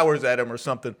throw flowers at him or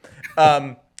something.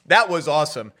 That was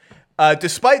awesome.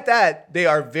 Despite that, they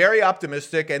are very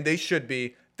optimistic, and they should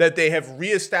be, that they have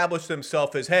reestablished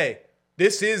themselves as, hey,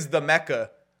 this is the Mecca.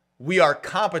 We are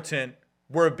competent.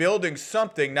 We're building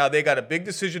something. Now, they got a big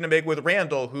decision to make with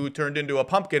Randall, who turned into a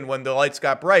pumpkin when the lights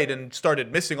got bright and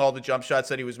started missing all the jump shots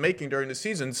that he was making during the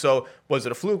season. So was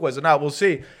it a fluke? Was it not? We'll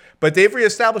see. But they've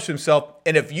reestablished himself.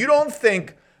 And if you don't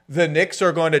think the Knicks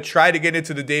are going to try to get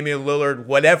into the Damian Lillard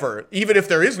whatever, even if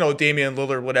there is no Damian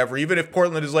Lillard whatever, even if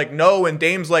Portland is like no and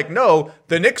Dame's like no,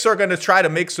 the Knicks are going to try to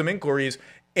make some inquiries.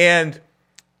 And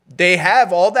they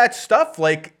have all that stuff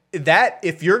like that.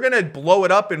 If you're going to blow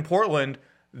it up in Portland,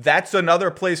 that's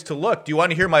another place to look. Do you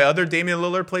want to hear my other Damian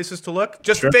Lillard places to look?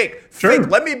 Just fake. Sure.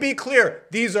 Fake. Let me be clear.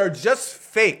 These are just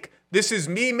fake. This is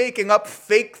me making up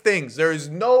fake things. There is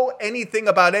no anything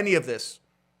about any of this.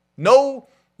 No,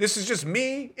 this is just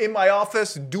me in my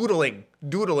office doodling.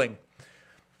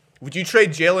 Would you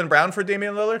trade Jaylen Brown for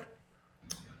Damian Lillard?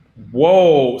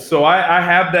 Whoa. So I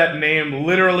have that name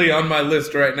literally on my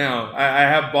list right now. I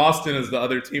have Boston as the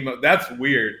other team. That's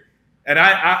weird. And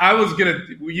I was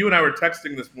you and I were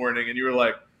texting this morning, and you were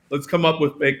like, let's come up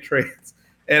with fake trades.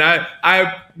 And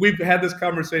we've had this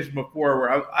conversation before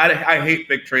where I hate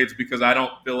fake trades because I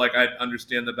don't feel like I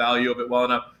understand the value of it well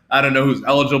enough. I don't know who's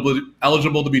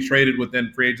eligible to be traded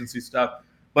within free agency stuff.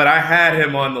 But I had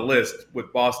him on the list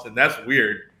with Boston. That's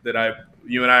weird that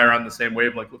you and I are on the same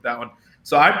wavelength with that one.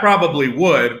 So I probably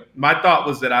would. My thought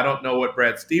was that I don't know what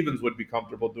Brad Stevens would be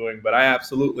comfortable doing, but I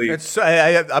absolutely. It's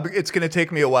going to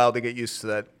take me a while to get used to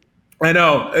that. I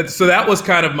know. And so that was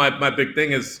kind of my big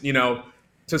thing is,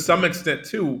 to some extent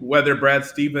too, whether Brad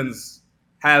Stevens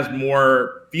has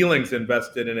more feelings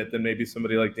invested in it than maybe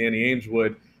somebody like Danny Ainge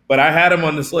would. But I had him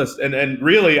on this list, and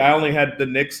really I only had the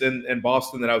Knicks and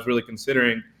Boston that I was really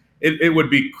considering. It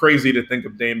would be crazy to think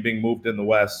of Dame being moved in the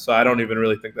West, so I don't even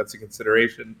really think that's a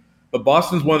consideration. But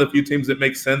Boston's one of the few teams that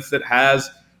makes sense, that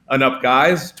has enough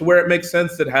guys to where it makes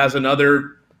sense, that has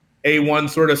another A1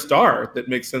 sort of star that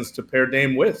makes sense to pair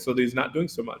Dame with, so that he's not doing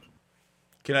so much.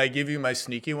 Can I give you my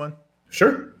sneaky one?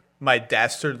 Sure. My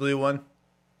dastardly one?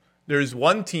 There's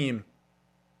one team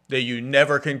that you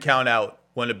never can count out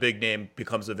when a big name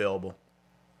becomes available.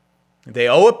 They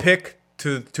owe a pick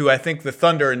to I think, the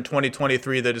Thunder in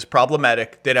 2023 that is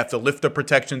problematic. They'd have to lift the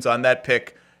protections on that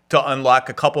pick to unlock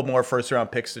a couple more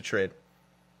first-round picks to trade.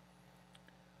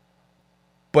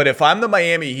 But if I'm the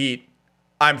Miami Heat,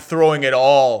 I'm throwing it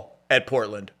all at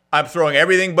Portland. I'm throwing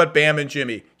everything but Bam and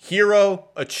Jimmy. Hero,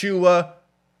 Achua,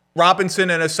 Robinson,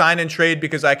 and a sign and trade,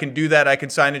 because I can do that. I can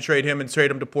sign and trade him and trade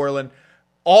him to Portland.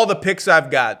 All the picks I've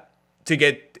got to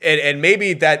get, and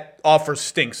maybe that offer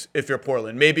stinks if you're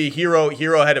Portland. Maybe Hero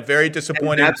had a very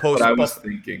disappointing that's what I was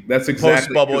thinking. That's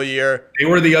exactly post-bubble year. They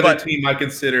were the other team I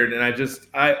considered, and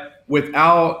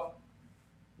without,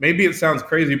 maybe it sounds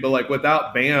crazy, but like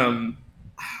without Bam,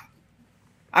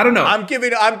 I don't know. I'm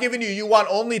giving you. You want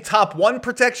only top one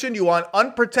protection. You want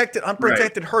unprotected.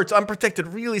 Unprotected hurts. Unprotected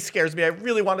really scares me. I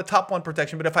really want a top one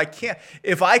protection. But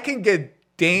if I can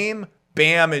get Dame,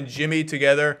 Bam, and Jimmy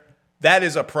together, that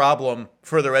is a problem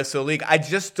for the rest of the league. I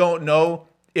just don't know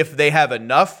if they have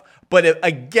enough. But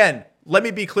again, let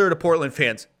me be clear to Portland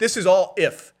fans. This is all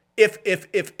if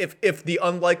the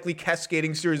unlikely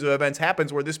cascading series of events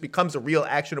happens where this becomes a real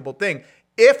actionable thing.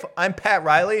 If I'm Pat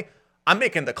Riley, I'm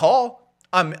making the call.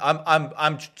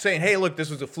 I'm saying, hey, look, this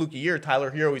was a fluky year.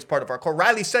 Tyler Hero, he's part of our core.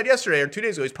 Riley said yesterday or 2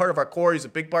 days ago, he's part of our core. He's a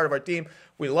big part of our team.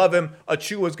 We love him.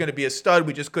 Achua was going to be a stud.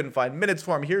 We just couldn't find minutes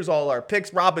for him. Here's all our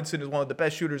picks. Robinson is one of the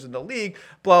best shooters in the league.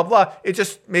 Blah blah. It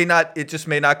just may not get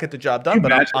the job done.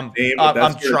 But I'm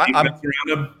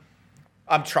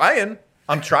trying.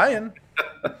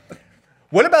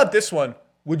 What about this one?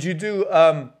 Would you do?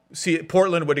 See,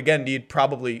 Portland would again need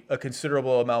probably a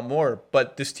considerable amount more,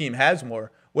 but this team has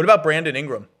more. What about Brandon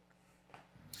Ingram?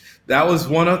 That was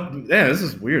one of this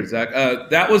is weird, Zach.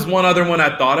 That was one other one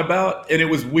I thought about, and it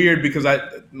was weird because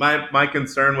my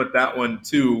concern with that one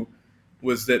too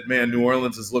was that, man, New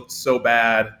Orleans has looked so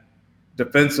bad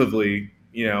defensively,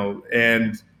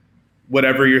 and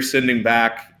whatever you're sending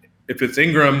back, if it's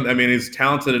Ingram, I mean, he's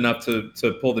talented enough to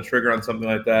pull the trigger on something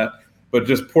like that. But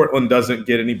just Portland doesn't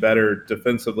get any better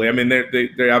defensively. I mean,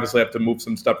 they obviously have to move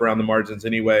some stuff around the margins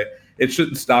anyway. It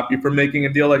shouldn't stop you from making a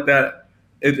deal like that.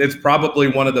 It's probably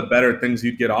one of the better things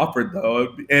you'd get offered,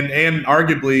 though. And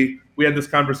arguably, we had this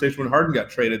conversation when Harden got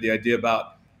traded, the idea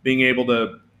about being able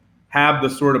to have the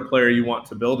sort of player you want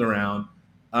to build around,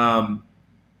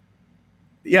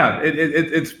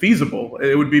 it's feasible.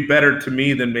 It would be better to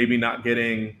me than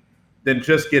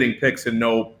just getting picks and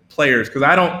no players, because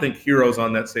I don't think Hero's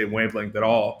on that same wavelength at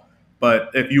all. But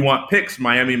if you want picks,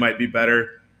 Miami might be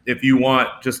better. If you want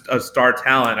just a star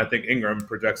talent, I think Ingram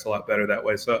projects a lot better that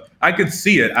way. So I could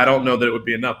see it. I don't know that it would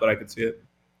be enough, but I could see it.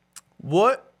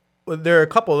 There are a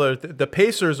couple of the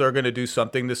Pacers are going to do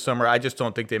something this summer. I just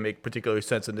don't think they make particular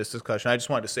sense in this discussion. I just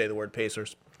wanted to say the word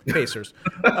Pacers.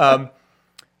 The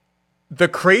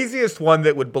craziest one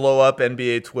that would blow up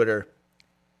NBA Twitter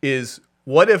is,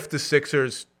 what if the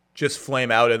Sixers just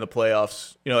flame out in the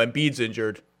playoffs? Embiid's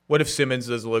injured. What if Simmons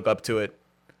doesn't look up to it?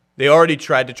 They already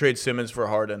tried to trade Simmons for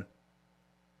Harden.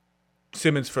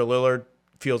 Simmons for Lillard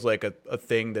feels like a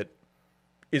thing that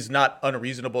is not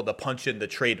unreasonable to punch in the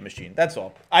trade machine. That's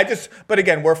all. But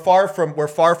again, we're far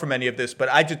from any of this.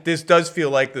 But this does feel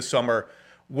like the summer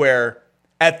where,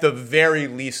 at the very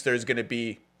least, there's going to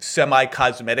be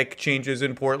semi-cosmetic changes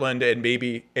in Portland and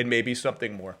maybe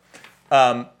something more.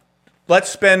 Let's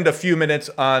spend a few minutes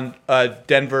on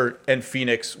Denver and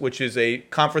Phoenix, which is a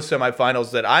conference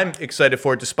semifinals that I'm excited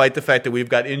for, despite the fact that we've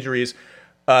got injuries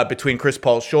between Chris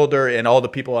Paul's shoulder and all the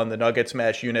people on the Nuggets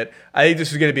MASH unit. I think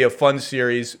this is going to be a fun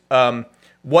series.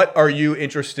 What are you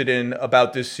interested in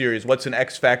about this series? What's an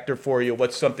X factor for you?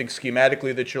 What's something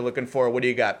schematically that you're looking for? What do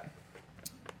you got?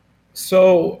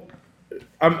 So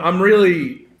I'm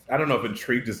really, I don't know if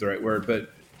intrigued is the right word, but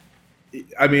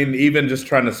I mean, even just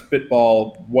trying to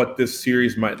spitball what this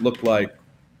series might look like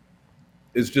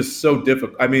is just so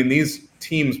difficult. I mean, these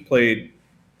teams played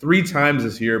 3 times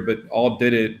this year, but all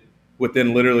did it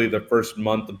within literally the first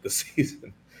month of the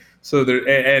season. So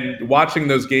and watching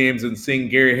those games and seeing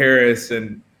Gary Harris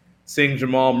and seeing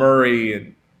Jamal Murray,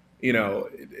 and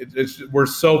we're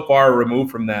so far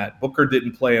removed from that. Booker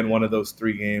didn't play in one of those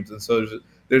 3 games, and so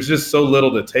there's just so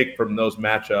little to take from those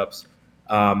matchups.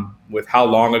 With how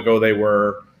long ago they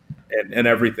were and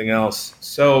everything else.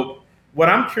 So what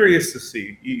I'm curious to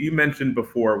see, you mentioned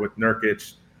before with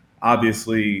Nurkic,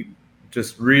 obviously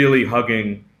just really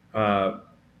hugging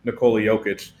Nikola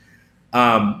Jokic.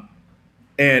 And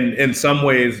in some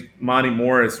ways, Monty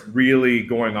Morris really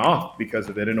going off because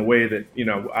of it in a way that,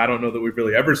 I don't know that we've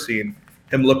really ever seen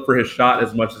him look for his shot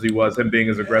as much as he was, him being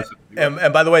as aggressive as he was.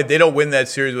 And by the way, they don't win that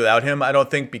series without him, I don't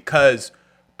think, because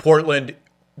Portland,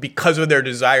 because of their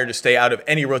desire to stay out of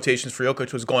any rotations for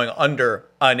Jokic, was going under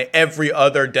on every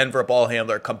other Denver ball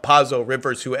handler, Campazzo,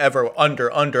 Rivers, whoever, under.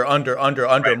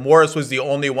 Right. Morris was the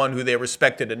only one who they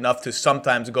respected enough to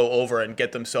sometimes go over and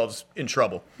get themselves in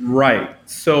trouble. Right.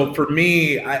 So for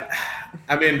me, I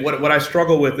mean, what I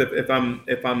struggle with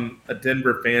if I'm a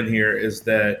Denver fan here is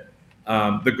that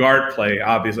the guard play,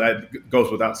 obviously, goes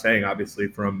without saying, obviously,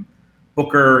 from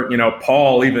Booker,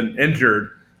 Paul even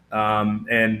injured,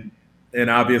 and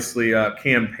obviously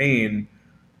Cam Payne,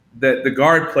 that the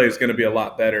guard play is going to be a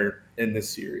lot better in this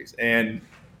series. And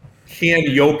can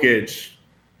Jokic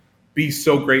be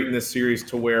so great in this series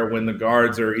to where when the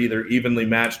guards are either evenly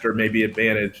matched or maybe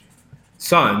advantage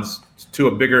Suns to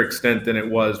a bigger extent than it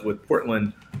was with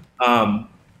Portland, can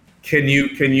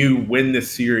you win this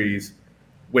series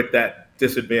with that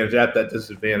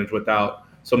disadvantage without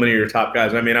so many of your top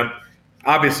guys? I mean,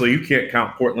 obviously, you can't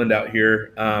count Portland out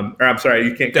here. You can't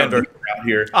count Denver out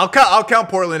here. I'll count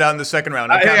Portland out in the second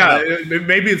round.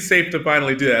 Maybe it's safe to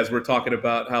finally do that as we're talking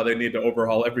about how they need to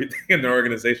overhaul everything in their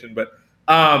organization. But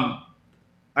I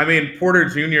mean, Porter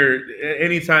Jr.,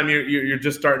 anytime you're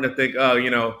just starting to think, can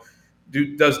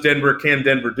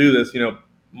Denver do this?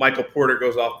 Michael Porter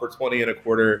goes off for 20 and a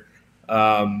quarter.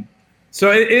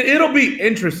 So it'll be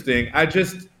interesting. I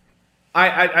tend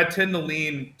to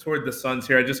lean toward the Suns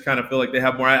here. I just kind of feel like they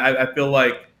have more. I feel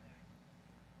like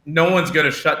no one's going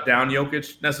to shut down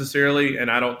Jokic necessarily,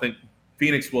 and I don't think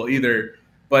Phoenix will either.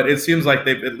 But it seems like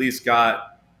they've at least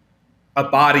got a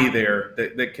body there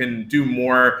that can do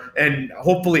more. And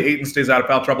hopefully Ayton stays out of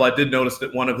foul trouble. I did notice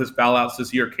that one of his foul outs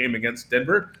this year came against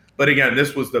Denver. But again,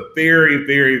 this was the very,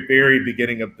 very, very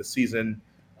beginning of the season.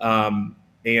 And,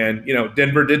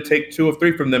 Denver did take 2 of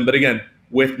 3 from them. But again,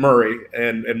 with Murray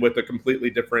and with a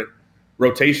completely different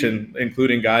rotation,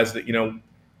 including guys that,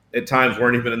 at times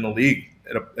weren't even in the league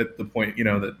at the point,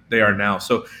 that they are now.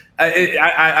 So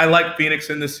I like Phoenix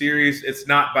in this series. It's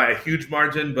not by a huge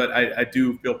margin, but I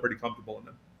do feel pretty comfortable in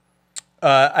them.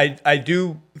 I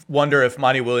do wonder if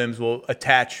Monty Williams will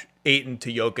attach Ayton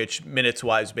to Jokic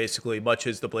minutes-wise, basically, much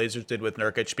as the Blazers did with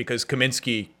Nurkic, because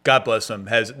Kaminsky, God bless him,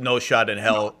 has no shot in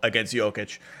hell against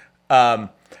Jokic.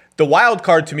 The wild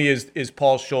card to me is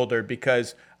Paul's shoulder,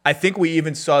 because I think we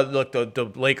even saw, look,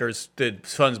 the Lakers, the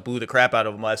Suns blew the crap out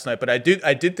of them last night, but I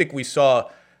did think we saw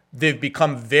they've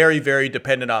become very, very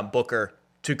dependent on Booker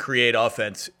to create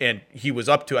offense, and he was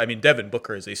up to. I mean, Devin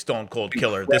Booker is a stone cold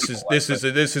killer. This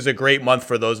is a great month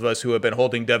for those of us who have been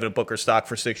holding Devin Booker stock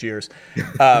for 6 years.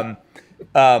 But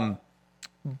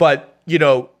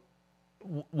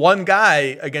one guy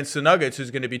against the Nuggets is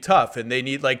going to be tough, and they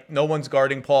need, like, no one's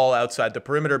guarding Paul outside the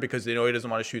perimeter because they know he doesn't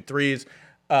want to shoot threes.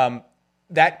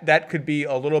 That could be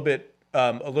a little bit.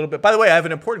 By the way, I have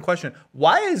an important question.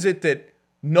 Why is it that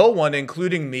no one,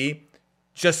 including me,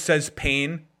 just says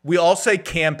Payne? We all say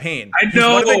campaign. I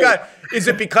know. Is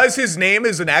it because his name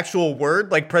is an actual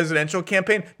word, like presidential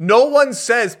campaign? No one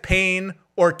says Payne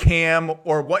or Cam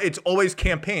or what. It's always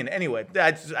campaign. Anyway,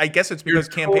 I guess it's because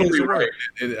campaign is a word.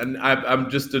 Right. And I'm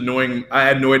just annoying.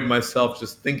 I annoyed myself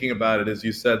just thinking about it as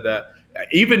you said that.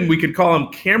 Even we could call him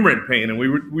Cameron Payne, and we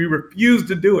refused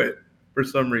to do it for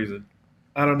some reason.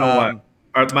 I don't know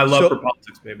why. My love for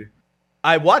politics, maybe.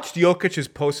 I watched Jokic's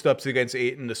post-ups against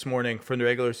Ayton this morning from the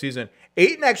regular season.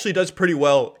 Ayton actually does pretty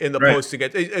well in the post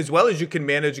against, as well as you can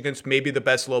manage against maybe the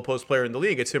best low post player in the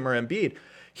league. It's him or Embiid.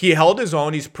 He held his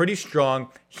own. He's pretty strong.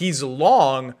 He's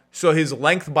long, so his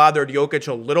length bothered Jokic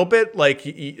a little bit. Like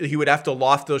he would have to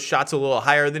loft those shots a little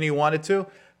higher than he wanted to.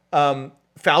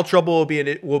 Foul trouble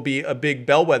will be a big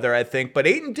bellwether, I think. But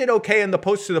Ayton did okay in the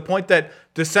post to the point that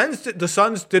the Suns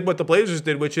did what the Blazers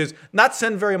did, which is not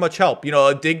send very much help.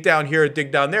 A dig down here, a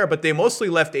dig down there. But they mostly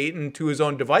left Ayton to his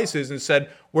own devices and said,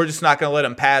 we're just not going to let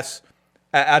him pass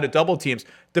out of double teams.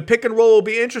 The pick and roll will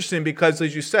be interesting because,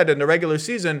 as you said, in the regular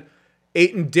season,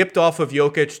 Ayton dipped off of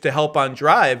Jokic to help on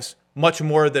drives much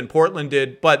more than Portland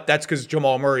did. But that's because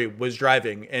Jamal Murray was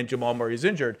driving and Jamal Murray's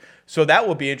injured. So that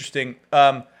will be interesting.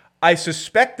 I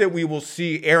suspect that we will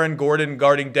see Aaron Gordon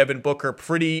guarding Devin Booker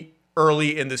pretty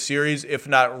early in the series, if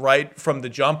not right from the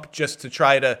jump, just to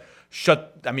try to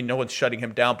no one's shutting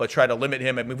him down, but try to limit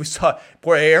him. I mean, we saw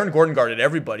Aaron Gordon guarded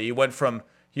everybody. He went from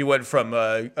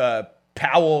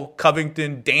Powell,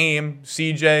 Covington, Dame,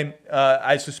 CJ.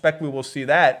 I suspect we will see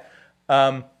that.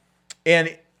 And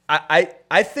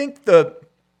I think the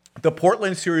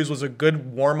Portland series was a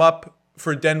good warm-up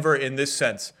for Denver in this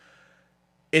sense.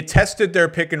 It tested their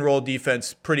pick and roll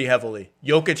defense pretty heavily.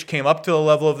 Jokic came up to the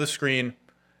level of the screen.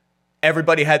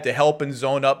 Everybody had to help and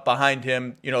zone up behind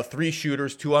him. 3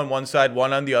 shooters, 2 on one side,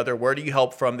 1 on the other. Where do you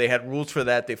help from? They had rules for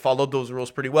that. They followed those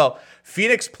rules pretty well.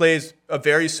 Phoenix plays a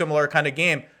very similar kind of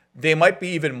game. They might be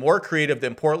even more creative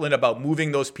than Portland about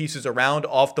moving those pieces around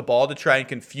off the ball to try and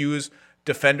confuse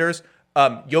defenders.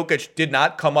 Jokic did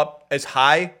not come up as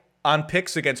high on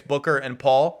picks against Booker and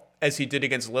Paul as he did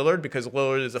against Lillard, because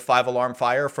Lillard is a 5-alarm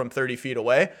fire from 30 feet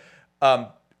away.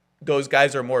 Those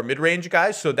guys are more mid-range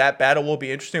guys, so that battle will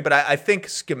be interesting. But I think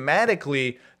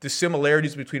schematically, the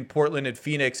similarities between Portland and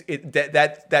Phoenix,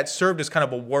 that served as kind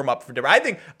of a warm-up for Denver. I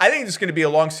think this is going to be a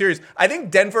long series. I think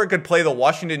Denver could play the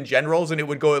Washington Generals, and it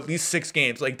would go at least 6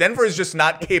 games. Like, Denver is just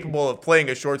not capable of playing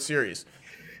a short series.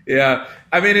 Yeah,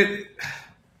 I mean,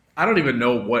 I don't even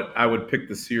know what I would pick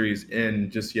the series in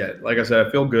just yet. Like I said,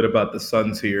 I feel good about the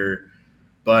Suns here,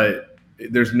 but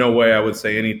there's no way I would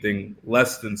say anything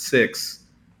less than 6.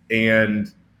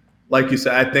 And like you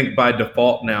said, I think by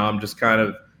default now I'm just kind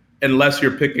of, unless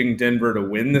you're picking Denver to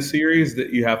win the series,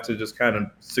 that you have to just kind of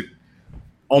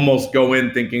almost go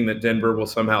in thinking that Denver will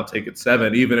somehow take it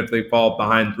 7, even if they fall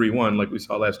behind 3-1 like we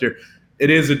saw last year. It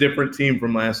is a different team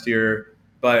from last year,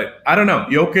 but I don't know.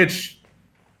 Jokic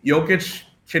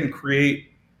can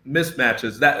create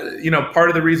mismatches. That part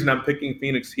of the reason I'm picking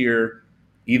Phoenix here,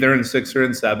 either in 6 or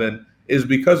in 7, is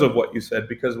because of what you said.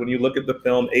 Because when you look at the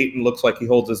film, Ayton looks like he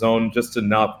holds his own just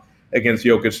enough against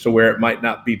Jokic to where it might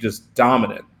not be just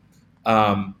dominant.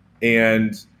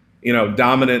 Dominance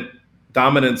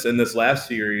in this last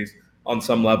series on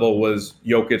some level was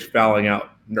Jokic fouling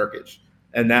out Nurkic,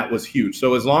 and that was huge.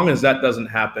 So as long as that doesn't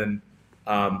happen,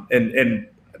 and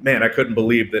man, I couldn't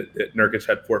believe that Nurkic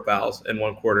had 4 fouls in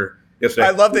one quarter yesterday.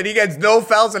 I love that he gets no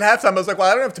fouls at halftime. I was like, well,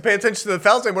 I don't have to pay attention to the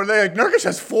fouls anymore. They're like, Nurkic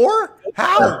has 4?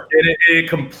 How? It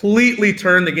completely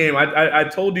turned the game. I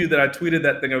told you that I tweeted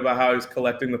that thing about how he was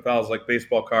collecting the fouls like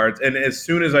baseball cards. And as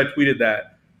soon as I tweeted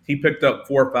that, he picked up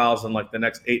 4 fouls in like the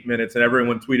next 8 minutes. And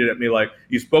everyone tweeted at me like,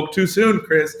 you spoke too soon,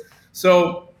 Chris.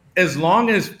 So as long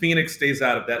as Phoenix stays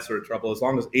out of that sort of trouble, as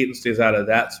long as Ayton stays out of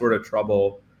that sort of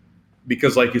trouble,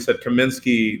 because like you said,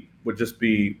 Kaminsky would just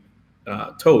be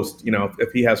toast,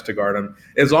 if he has to guard him.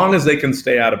 As long as they can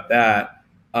stay out of that,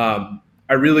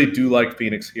 I really do like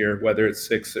Phoenix here, whether it's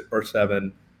 6 or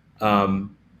 7.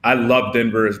 I love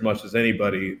Denver as much as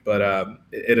anybody, but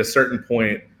at a certain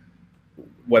point,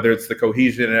 whether it's the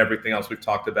cohesion and everything else we've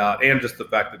talked about, and just the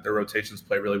fact that their rotations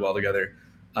play really well together.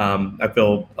 I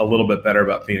feel a little bit better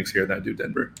about Phoenix here than I do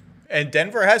Denver. And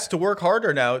Denver has to work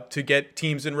harder now to get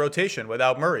teams in rotation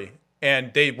without Murray.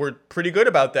 And they were pretty good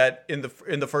about that in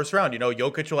the first round.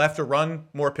 Jokic will have to run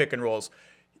more pick and rolls.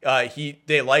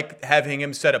 They like having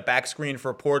him set a back screen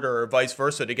for Porter or vice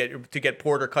versa to get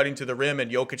Porter cutting to the rim,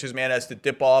 and Jokic's man has to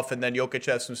dip off, and then Jokic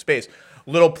has some space.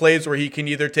 Little plays where he can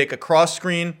either take a cross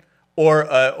screen or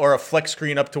a flex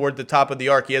screen up toward the top of the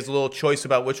arc. He has a little choice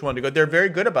about which one to go. They're very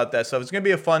good about that stuff. It's going to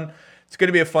be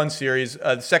a fun series.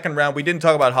 The second round, we didn't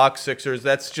talk about Hawks Sixers.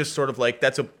 That's just sort of like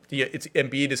it's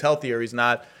Embiid is healthier. He's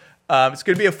not. It's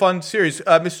going to be a fun series.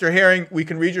 Mr. Herring, we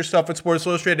can read your stuff at Sports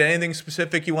Illustrated. Anything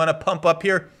specific you want to pump up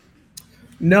here?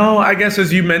 No, I guess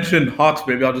as you mentioned Hawks,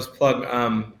 maybe I'll just plug.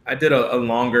 I did a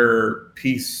longer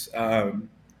piece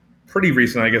pretty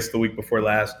recent, I guess the week before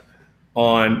last,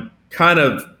 on kind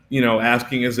of,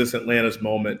 asking, is this Atlanta's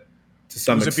moment to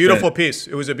some extent? It was a beautiful piece.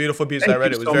 It was a beautiful piece. I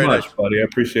read it. It was so very much, nice. buddy. I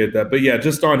appreciate that. But yeah,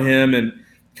 just on him and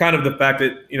kind of the fact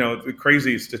that, the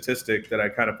crazy statistic that I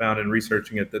kind of found in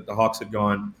researching it, that the Hawks had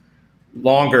gone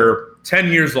 10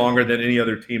 years longer than any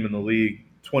other team in the league,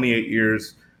 28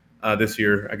 years this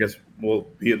year, I guess will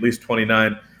be at least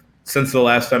 29, since the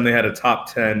last time they had a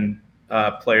top 10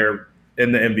 player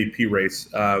in the MVP race,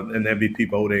 in the MVP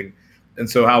voting. And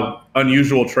so how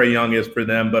unusual Trae Young is for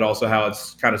them, but also how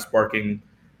it's kind of sparking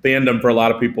fandom for a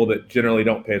lot of people that generally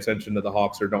don't pay attention to the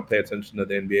Hawks or don't pay attention to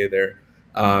the NBA there.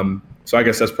 So I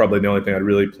guess that's probably the only thing I'd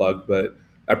really plug, but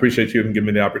I appreciate you and giving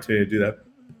me the opportunity to do that.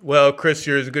 Well, Chris,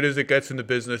 you're as good as it gets in the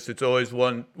business. It's always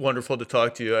wonderful to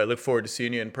talk to you. I look forward to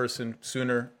seeing you in person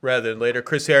sooner rather than later.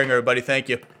 Chris Herring, everybody, thank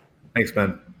you. Thanks,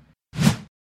 Ben.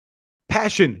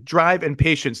 Passion, drive, and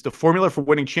patience. The formula for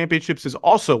winning championships is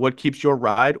also what keeps your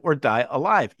ride or die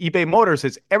alive. eBay Motors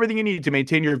has everything you need to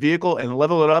maintain your vehicle and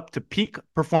level it up to peak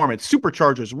performance.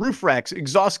 Superchargers, roof racks,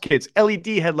 exhaust kits, LED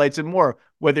headlights, and more.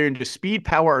 Whether into speed,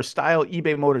 power, or style,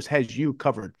 eBay Motors has you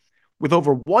covered. With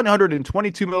over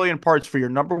 122 million parts for your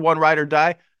number one ride or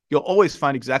die, you'll always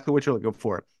find exactly what you're looking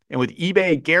for. And with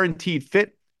eBay Guaranteed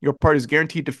Fit, your part is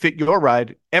guaranteed to fit your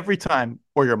ride every time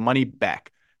or your money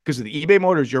back. Because with eBay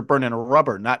Motors, you're burning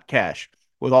rubber, not cash.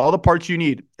 With all the parts you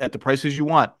need at the prices you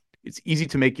want, it's easy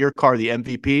to make your car the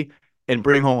MVP and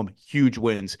bring home huge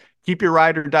wins. Keep your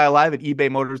ride or die alive at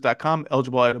ebaymotors.com.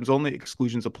 Eligible items only.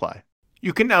 Exclusions apply.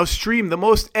 You can now stream the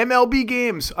most MLB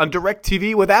games on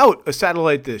DirecTV without a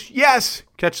satellite dish. Yes!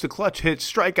 Catch the clutch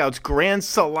hits, strikeouts, grand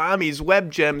salamis, web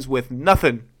gems with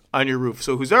nothing on your roof.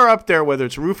 So who's there up there, whether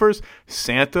it's roofers,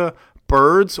 Santa,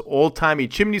 birds, old-timey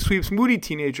chimney sweeps, moody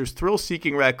teenagers,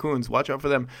 thrill-seeking raccoons, watch out for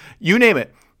them. You name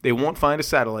it, they won't find a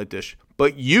satellite dish.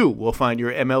 But you will find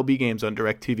your MLB games on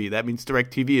DirecTV. That means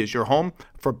DirecTV is your home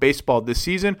for baseball this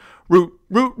season. Root,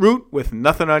 root, root with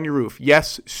nothing on your roof.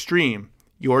 Yes, stream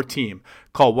your team.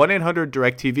 Call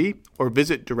 1-800-DIRECTV or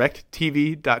visit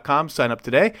directtv.com. Sign up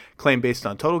today. Claim based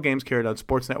on total games carried on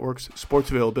sports networks.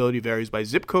 Sports availability varies by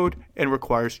zip code and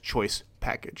requires choice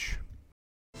package.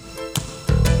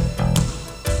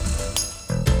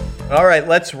 All right,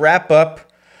 let's wrap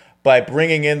up by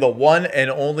bringing in the one and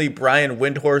only Brian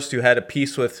Windhorst, who had a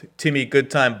piece with Timmy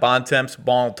Goodtime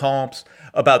Bontemps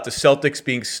about the Celtics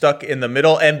being stuck in the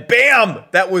middle. And bam!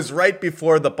 That was right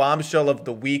before the bombshell of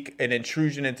the week, an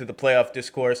intrusion into the playoff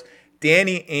discourse.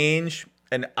 Danny Ainge,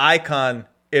 an icon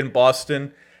in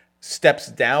Boston,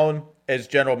 steps down as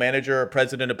general manager or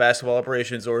president of basketball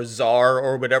operations or czar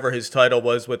or whatever his title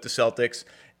was with the Celtics.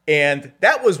 And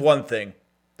that was one thing.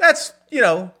 That's,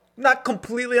 not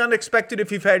completely unexpected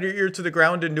if you've had your ear to the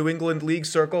ground in New England league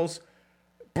circles.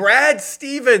 Brad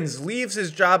Stevens leaves his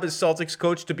job as Celtics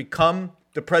coach to become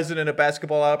the president of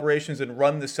basketball operations and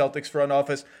run the Celtics front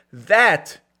office.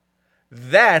 That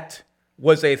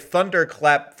was a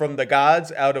thunderclap from the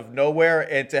gods out of nowhere.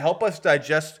 And to help us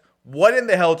digest what in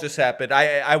the hell just happened,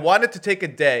 I wanted to take a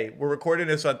day. We're recording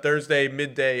this on Thursday,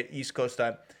 midday, East Coast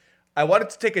time. I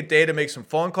wanted to take a day to make some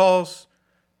phone calls,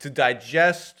 to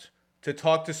digest, to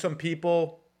talk to some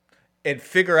people, and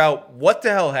figure out what the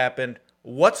hell happened,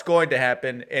 what's going to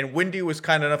happen. And Windy was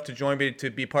kind enough to join me to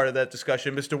be part of that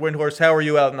discussion. Mr. Windhorst, how are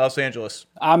you out in Los Angeles?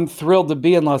 I'm thrilled to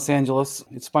be in Los Angeles.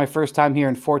 It's my first time here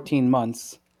in 14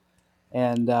 months.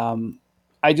 And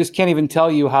I just can't even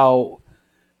tell you how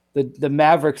the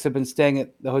Mavericks have been staying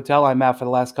at the hotel I'm at for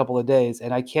the last couple of days.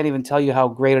 And I can't even tell you how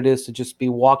great it is to just be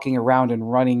walking around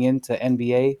and running into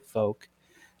NBA folk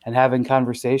and having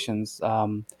conversations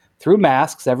through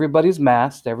masks. Everybody's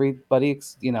masked.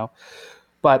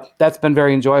 But that's been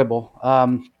very enjoyable.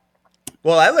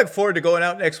 Well, I look forward to going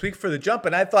out next week for the jump.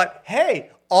 And I thought,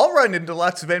 hey, I'll run into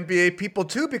lots of NBA people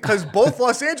too because both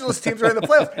Los Angeles teams are in the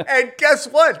playoffs. And guess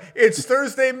what? It's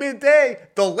Thursday midday.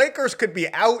 The Lakers could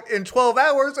be out in 12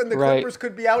 hours and the Clippers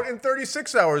could be out in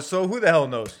 36 hours. So who the hell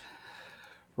knows?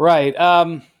 Right.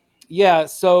 Yeah.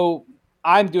 So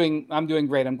I'm doing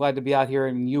great. I'm glad to be out here,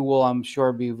 and you will, I'm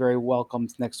sure, be very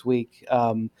welcomed next week.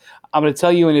 I'm going to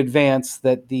tell you in advance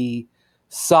that the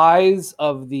size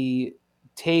of the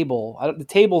table, the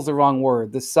table's the wrong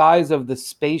word, the size of the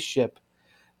spaceship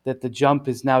that the jump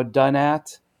is now done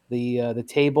at, the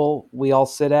table we all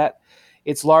sit at,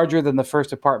 it's larger than the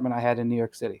first apartment I had in New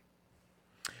York City.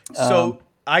 So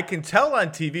I can tell on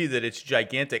TV that it's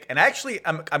gigantic. And actually,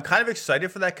 I'm kind of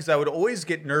excited for that because I would always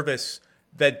get nervous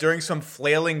that during some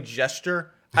flailing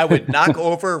gesture, I would knock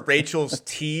over Rachel's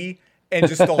tea and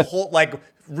just the whole, like,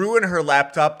 ruin her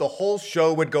laptop. The whole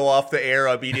show would go off the air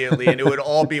immediately and it would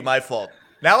all be my fault.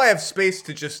 Now I have space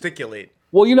to gesticulate.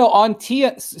 Well, on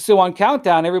on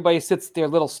Countdown, everybody sits at their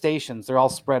little stations. They're all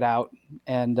spread out,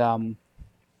 and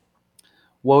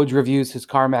Woj reviews his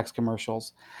CarMax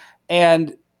commercials.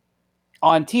 And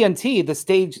on TNT, the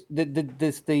stage,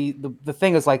 the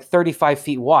thing is like 35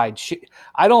 feet wide.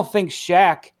 I don't think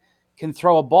Shaq can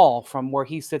throw a ball from where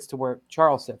he sits to where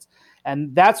Charles sits,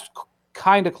 and that's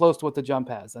kind of close to what the jump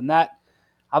has. And that,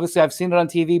 obviously, I've seen it on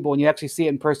TV, but when you actually see it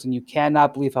in person, you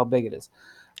cannot believe how big it is.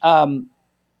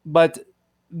 But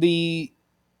the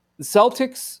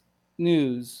Celtics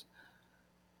news,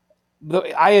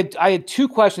 I had two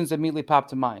questions that immediately popped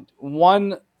to mind.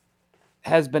 One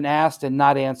has been asked and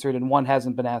not answered, and one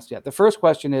hasn't been asked yet. The first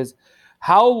question is,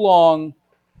 how long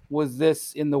was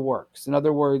this in the works? In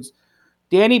other words,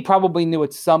 Danny probably knew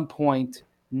at some point,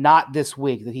 not this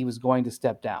week, that he was going to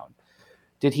step down.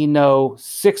 Did he know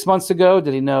 6 months ago?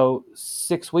 Did he know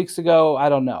 6 weeks ago? I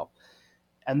don't know.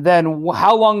 And then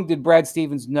how long did Brad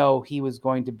Stevens know he was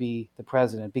going to be the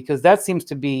president? Because that seems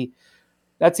to me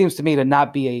to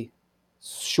not be a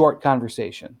short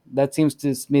conversation. That seems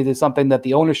to me to something that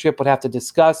the ownership would have to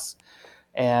discuss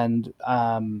and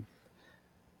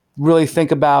really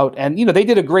think about. And, they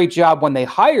did a great job when they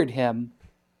hired him,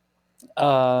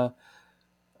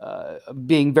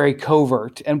 being very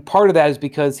covert. And part of that is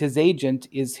because his agent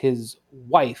is his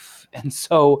wife. And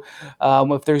so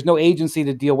if there's no agency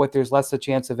to deal with, there's less a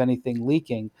chance of anything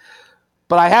leaking.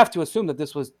 But I have to assume that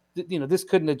this was, this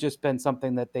couldn't have just been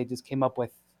something that they just came up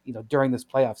with, during this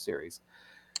playoff series.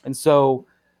 And so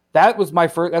that's my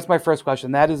first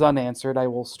question. That is unanswered. I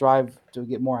will strive to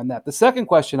get more on that. The second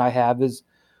question I have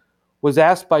was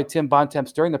asked by Tim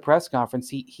Bontemps during the press conference.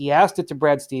 He asked it to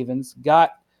Brad Stevens,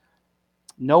 got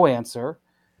no answer,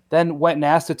 then went and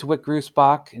asked it to Wick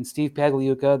Grusbach and Steve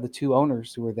Pagliuca, the two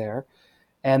owners who were there,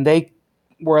 and they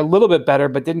were a little bit better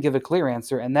but didn't give a clear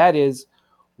answer, and that is,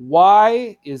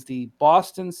 why is the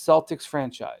Boston Celtics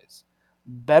franchise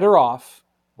better off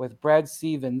with Brad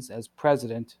Stevens as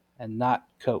president and not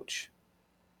coach?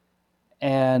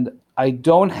 And I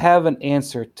don't have an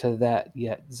answer to that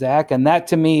yet, Zach, and that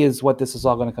to me is what this is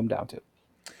all going to come down to.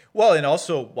 Well, and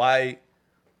also why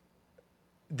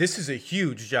this is a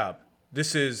huge job.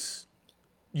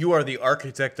 You are the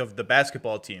architect of the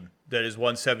basketball team that has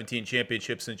won 17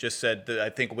 championships and just said, I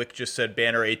think Wick just said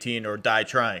banner 18 or die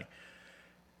trying.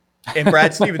 And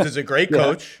Brad Stevens is a great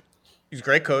coach. He's a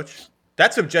great coach.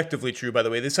 That's objectively true, by the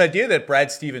way. This idea that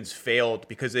Brad Stevens failed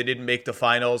because they didn't make the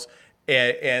finals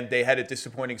and they had a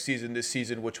disappointing season this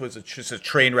season, which was just a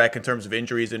train wreck in terms of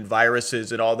injuries and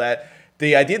viruses and all that.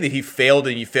 The idea that he failed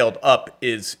and he failed up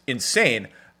is insane.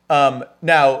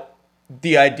 Now,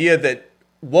 the idea that,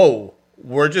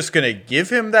 we're just going to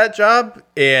give him that job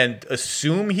and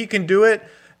assume he can do it.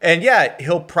 And yeah, he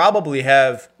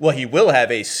will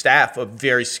have a staff of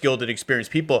very skilled and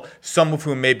experienced people, some of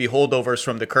whom may be holdovers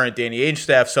from the current Danny Ainge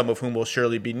staff, some of whom will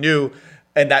surely be new.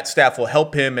 And that staff will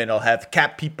help him, and he'll have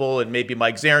cap people, and maybe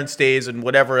Mike Zarin stays and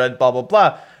whatever, and blah, blah,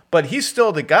 blah. But he's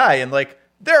still the guy. And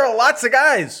there are lots of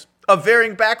guys of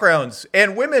varying backgrounds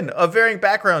and women of varying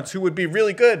backgrounds who would be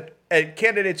really good at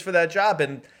candidates for that job.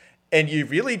 And you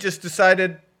really just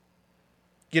decided,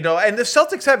 and the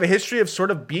Celtics have a history of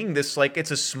sort of being this,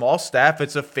 it's a small staff,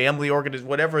 it's a family organization,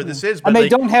 whatever this is. But and they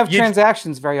don't have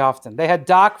transactions very often. They had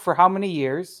Doc for how many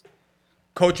years?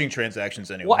 Coaching transactions,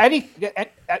 anyway. Well,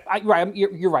 right,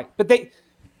 you're right. But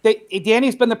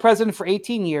Danny's been the president for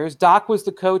 18 years. Doc was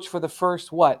the coach for the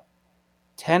first,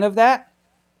 10 of that?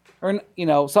 Or,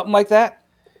 something like that.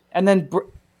 And then,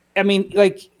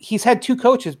 he's had two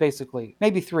coaches, basically.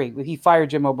 Maybe three. He fired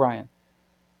Jim O'Brien.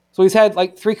 So he's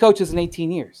had, 3 coaches in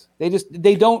 18 years.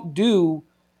 They don't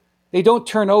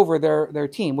turn over their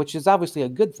team, which is obviously a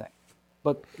good thing.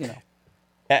 But,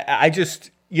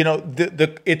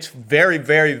 it's very,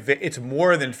 very, it's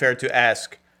more than fair to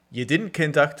ask. You didn't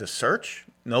conduct a search.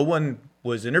 No one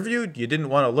was interviewed. You didn't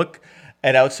want to look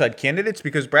at outside candidates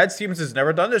because Brad Stevens has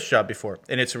never done this job before.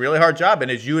 And it's a really hard job. And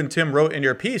as you and Tim wrote in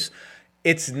your piece,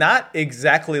 it's not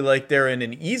exactly like they're in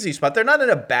an easy spot. They're not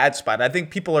in a bad spot. I think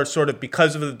people are sort of,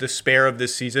 because of the despair of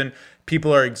this season,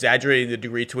 people are exaggerating the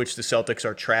degree to which the Celtics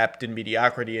are trapped in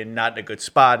mediocrity and not in a good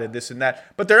spot and this and that.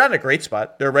 But they're not in a great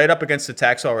spot. They're right up against the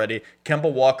tax already.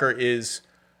 Kemba Walker is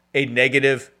a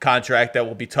negative contract that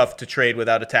will be tough to trade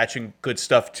without attaching good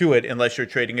stuff to it unless you're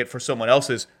trading it for someone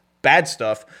else's bad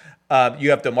stuff. You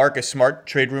have the Marcus Smart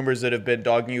trade rumors that have been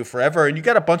dogging you forever, and you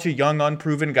got a bunch of young,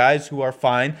 unproven guys who are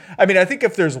fine. I mean, I think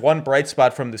if there's one bright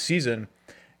spot from the season,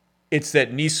 it's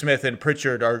that Neesmith and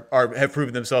Pritchard have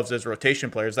proven themselves as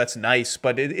rotation players. That's nice,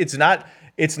 but it's not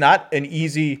an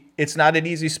easy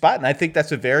spot, and I think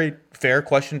that's a very fair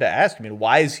question to ask. I mean,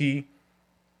 why is he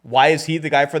the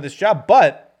guy for this job?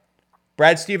 But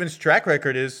Brad Stevens' track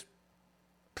record is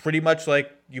pretty much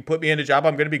like, you put me in a job,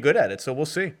 I'm going to be good at it. So we'll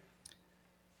see.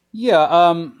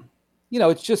 Yeah,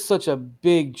 it's just such a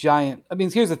big giant. I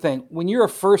mean, here's the thing: when you're a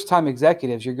first-time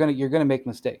executive, you're gonna make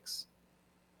mistakes.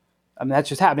 I mean, that's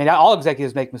just happening. All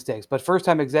executives make mistakes, but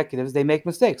first-time executives, they make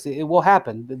mistakes. It will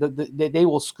happen. They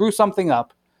will screw something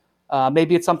up.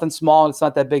 Maybe it's something small and it's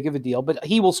not that big of a deal, but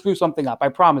he will screw something up. I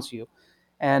promise you.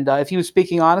 And if he was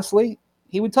speaking honestly,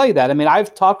 he would tell you that. I mean,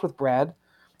 I've talked with Brad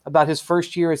about his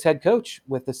first year as head coach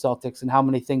with the Celtics and how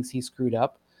many things he screwed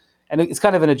up. And it's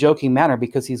kind of in a joking manner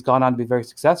because he's gone on to be very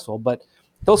successful, but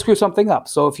he'll screw something up.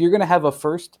 So if you're going to have a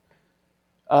first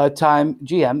time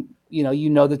GM,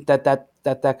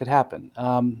 that could happen.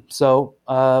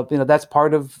 That's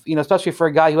part of, especially for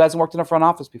a guy who hasn't worked in a front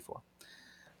office before.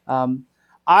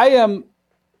 I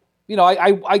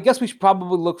guess we should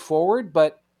probably look forward,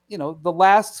 but the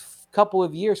last couple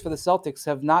of years for the Celtics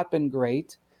have not been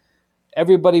great.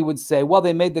 Everybody would say, well,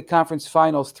 they made the conference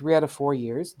finals 3 out of 4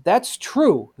 years. That's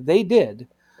true. They did.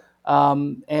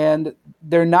 And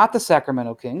they're not the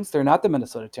Sacramento Kings. They're not the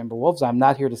Minnesota Timberwolves. I'm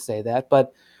not here to say that.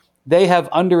 But they have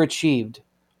underachieved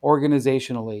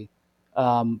organizationally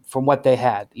from what they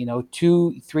had.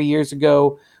 2-3 years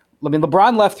ago. I mean,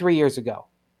 LeBron left 3 years ago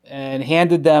and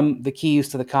handed them the keys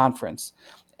to the conference.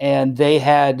 And they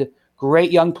had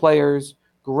great young players,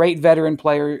 great veteran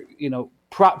player,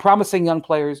 promising young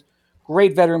players,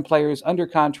 great veteran players under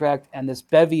contract, and this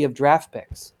bevy of draft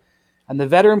picks. And the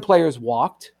veteran players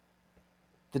walked.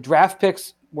 The draft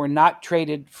picks were not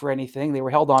traded for anything. They were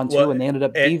held on to, and they ended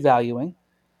up devaluing.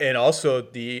 And also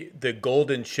the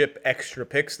golden chip extra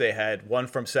picks they had, one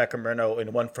from Sacramento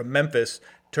and one from Memphis,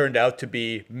 turned out to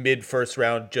be mid-first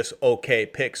round, just okay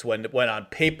picks. When on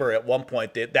paper at one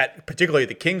point, that particularly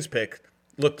the Kings pick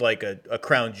looked like a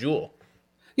crown jewel.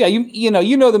 Yeah, you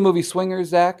know the movie Swingers,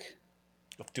 Zach?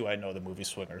 Do I know the movie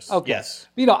Swingers? Okay. Yes.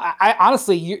 I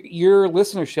honestly, your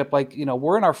listenership,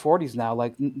 we're in our 40s now.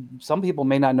 Like, some people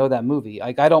may not know that movie.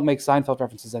 Like, I don't make Seinfeld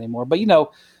references anymore. But,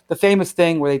 the famous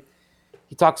thing where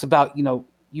he talks about,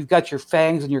 you've got your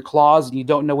fangs and your claws and you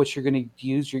don't know what you're going to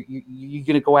use. You're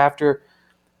going to go after,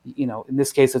 in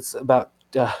this case, it's about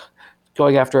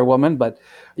going after a woman. But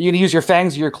you're going to use your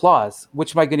fangs or your claws.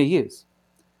 Which am I going to use?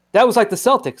 That was like the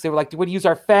Celtics. They were like, do we use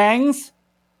our fangs?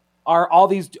 Are all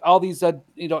these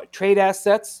trade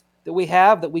assets that we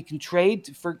have that we can trade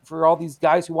for all these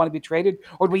guys who want to be traded,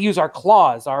 or do we use our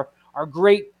claws, our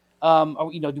great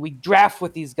do we draft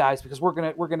with these guys because we're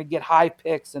gonna get high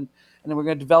picks and then we're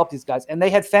gonna develop these guys? And they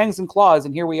had fangs and claws,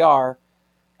 and here we are,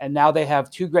 and now they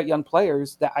have 2 great young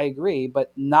players that I agree,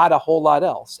 but not a whole lot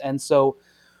else. And so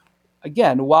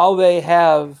again, while they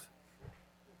have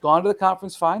gone to the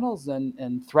conference finals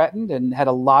and threatened and had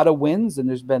a lot of wins, and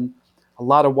there's been a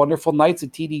lot of wonderful nights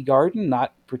at TD Garden,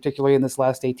 not particularly in this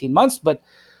last 18 months, but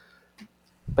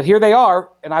here they are.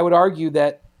 And I would argue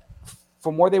that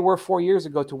from where they were 4 years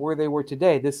ago to where they were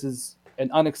today, this is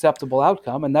an unacceptable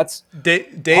outcome. And that's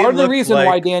part of the reason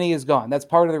why Danny is gone. That's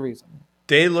part of the reason.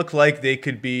 They look like they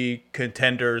could be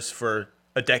contenders for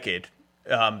a decade.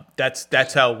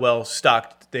 That's how well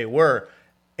stocked they were.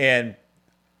 And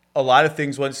a lot of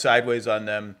things went sideways on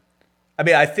them. I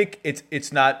mean, I think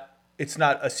it's not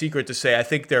a secret to say, I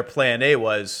think their plan A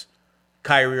was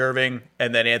Kyrie Irving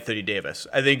and then Anthony Davis.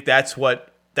 I think that's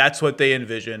what they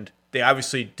envisioned. They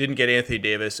obviously didn't get Anthony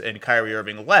Davis, and Kyrie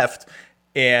Irving left,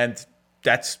 and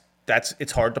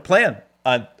it's hard to plan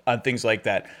on things like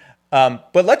that.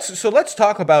 But let's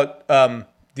talk about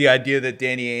the idea that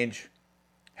Danny Ainge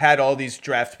had all these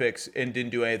draft picks and didn't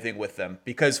do anything with them,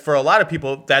 because for a lot of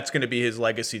people, that's going to be his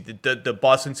legacy. The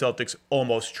Boston Celtics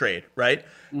almost trade, right?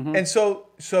 Mm-hmm. And so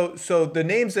the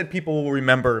names that people will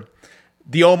remember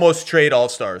the almost trade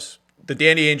all-stars, the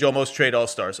Danny Ainge almost trade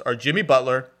all-stars, are Jimmy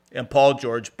Butler and Paul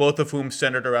George, both of whom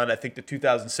centered around, I think, the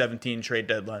 2017 trade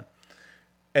deadline.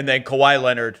 And then Kawhi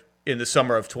Leonard in the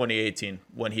summer of 2018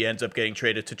 when he ends up getting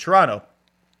traded to Toronto.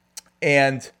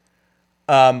 And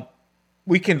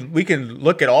we can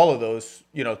look at all of those.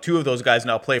 Two of those guys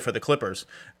now play for the Clippers.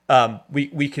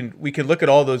 We can look at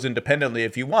all those independently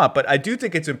if you want, but I do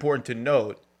think it's important to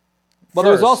note. Well,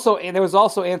 there was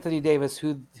also Anthony Davis,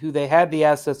 who they had the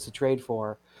assets to trade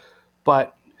for,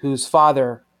 but whose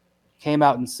father came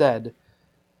out and said,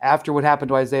 after what happened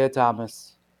to Isaiah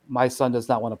Thomas, my son does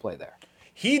not want to play there.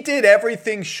 He did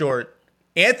everything short.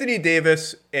 Anthony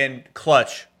Davis and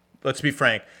Clutch, let's be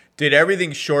frank, did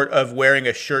everything short of wearing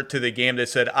a shirt to the game that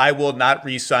said, "I will not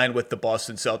re-sign with the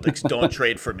Boston Celtics. Don't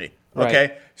trade for me." Okay,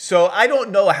 Right. So I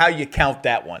don't know how you count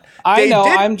that one. I know.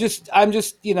 I'm just,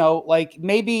 like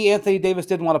maybe Anthony Davis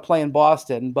didn't want to play in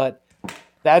Boston, but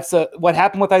that's what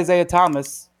happened with Isaiah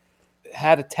Thomas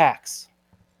had a tax.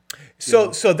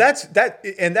 So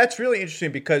that's really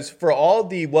interesting because for all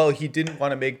he didn't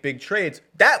want to make big trades,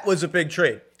 that was a big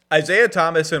trade. Isaiah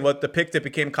Thomas and what the pick that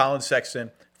became Colin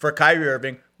Sexton for Kyrie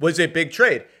Irving was a big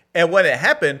trade. And when it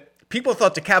happened, people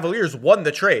thought the Cavaliers won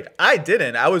the trade. I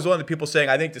didn't. I was one of the people saying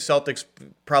I think the Celtics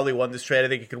probably won this trade. I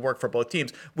think it could work for both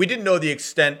teams. We didn't know the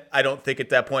extent, I don't think, at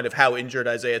that point of how injured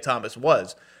Isaiah Thomas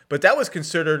was. But that was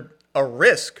considered a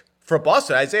risk for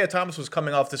Boston. Isaiah Thomas was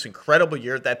coming off this incredible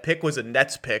year. That pick was a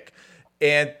Nets pick.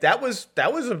 And that was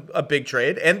a big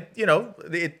trade. And,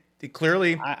 it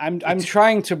clearly... I'm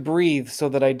trying to breathe so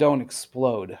that I don't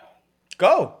explode.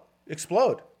 Go.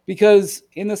 Explode. Because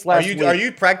in this last week... Are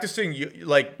you practicing,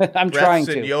 I'm trying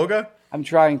to. yoga? I'm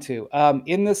trying to.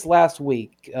 In this last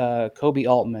week, Kobe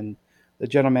Altman, the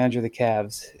general manager of the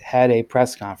Cavs, had a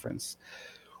press conference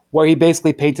where he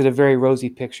basically painted a very rosy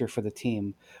picture for the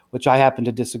team, which I happen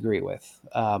to disagree with.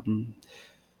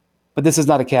 But this is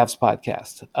not a Cavs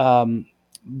podcast.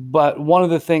 But one of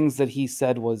the things that he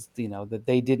said was, that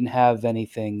they didn't have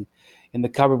anything in the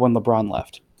cupboard when LeBron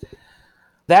left.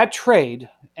 That trade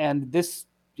and this,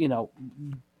 Danny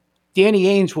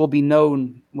Ainge will be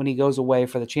known when he goes away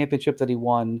for the championship that he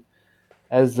won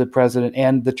as the president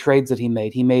and the trades that he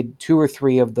made. He made 2 or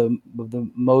 3 of the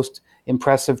most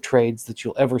impressive trades that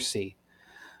you'll ever see.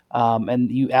 And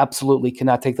you absolutely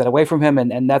cannot take that away from him.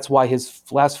 And that's why his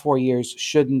last 4 years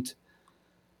shouldn't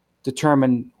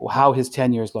determine how his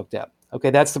 10 years looked at. Okay,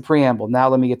 that's the preamble. Now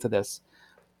let me get to this.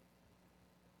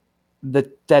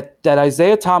 That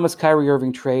Isaiah Thomas, Kyrie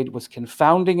Irving trade was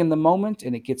confounding in the moment,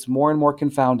 and it gets more and more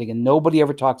confounding, and nobody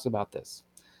ever talks about this.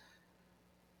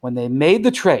 When they made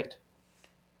the trade,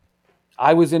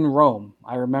 I was in Rome.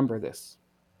 I remember this.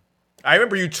 I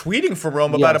remember you tweeting from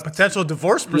Rome about a potential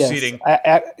divorce proceeding.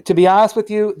 Yes. To be honest with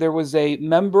you, there was a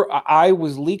member. I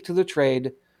was leaked to the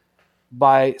trade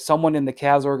by someone in the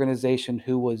Cavs organization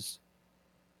who was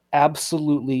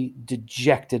absolutely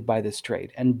dejected by this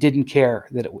trade and didn't care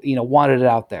that it, wanted it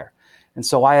out there. And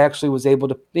so I actually was able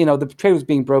to, the trade was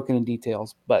being broken in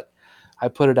details, but I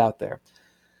put it out there.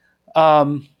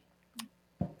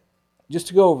 Just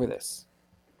to go over this,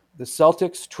 the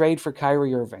Celtics trade for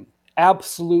Kyrie Irving.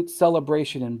 Absolute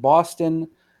celebration in Boston.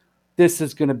 This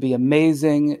is going to be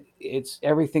amazing.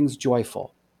 Everything's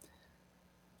joyful.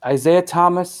 Isaiah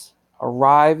Thomas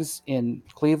arrives in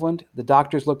Cleveland. The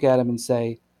doctors look at him and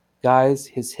say, guys,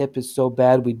 his hip is so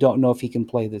bad, we don't know if he can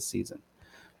play this season.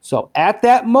 So at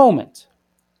that moment,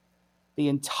 the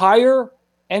entire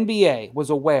NBA was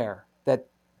aware that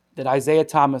Isaiah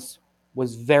Thomas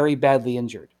was very badly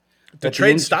injured. The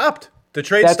trade stopped.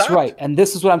 That's right. And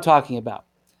this is what I'm talking about.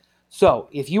 So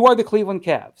if you are the Cleveland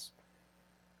Cavs,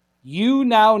 you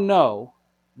now know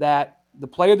that the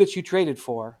player that you traded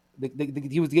for,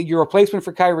 he was your replacement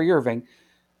for Kyrie Irving.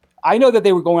 I know that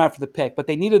they were going after the pick, but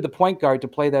they needed the point guard to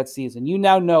play that season. You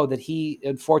now know that he,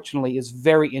 unfortunately, is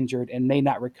very injured and may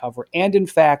not recover. And in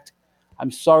fact,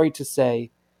 I'm sorry to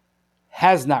say,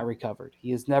 has not recovered.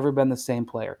 He has never been the same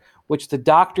player, which the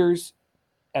doctors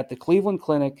at the Cleveland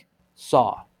Clinic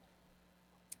saw.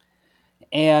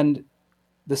 And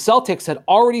the Celtics had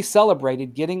already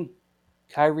celebrated getting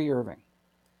Kyrie Irving.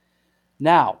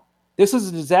 Now, this is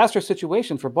a disastrous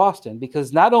situation for Boston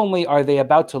because not only are they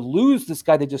about to lose this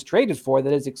guy they just traded for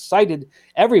that has excited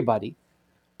everybody,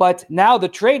 but now the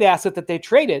trade asset that they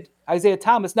traded, Isaiah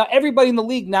Thomas, now everybody in the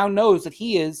league now knows that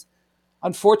he is,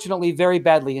 unfortunately, very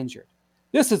badly injured.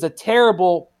 This is a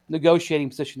terrible negotiating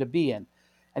position to be in.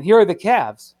 And here are the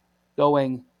Cavs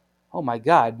going, oh my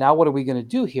God, now what are we going to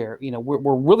do here?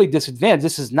 We're really disadvantaged.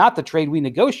 This is not the trade we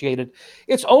negotiated.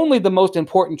 It's only the most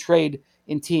important trade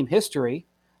in team history.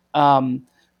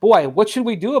 Boy, what should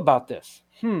we do about this?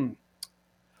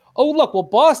 oh, look, well,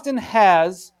 Boston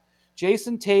has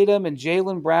Jason Tatum and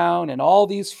Jaylen Brown and all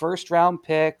these first-round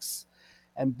picks.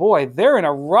 And, boy, they're in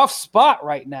a rough spot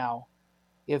right now.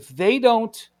 If they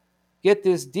don't get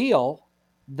this deal,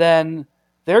 then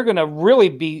they're going to really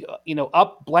be,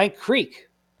 up blank creek.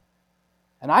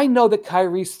 And I know that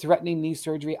Kyrie's threatening knee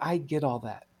surgery. I get all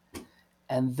that.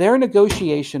 And their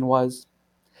negotiation was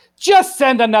just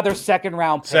send another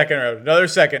second-round pick. Another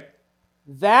second.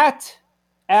 That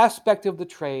aspect of the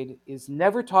trade is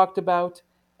never talked about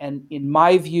and, in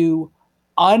my view,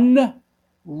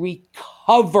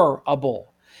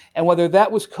 unrecoverable. And whether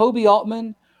that was Kobe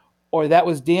Altman or that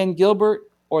was Dan Gilbert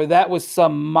or that was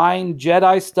some mind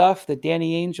Jedi stuff that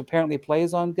Danny Ainge apparently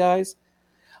plays on guys,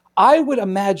 I would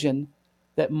imagine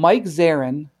that Mike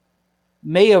Zarin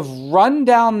may have run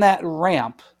down that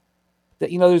ramp that,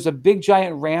 there's a big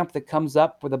giant ramp that comes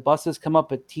up where the buses come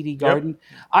up at TD Garden. Yep.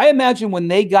 I imagine when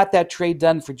they got that trade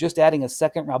done for just adding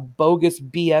a bogus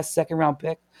BS second round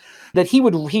pick, that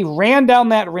he ran down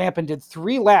that ramp and did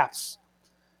 3 laps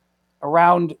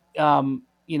around, the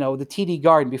TD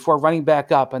Garden before running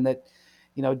back up. And that,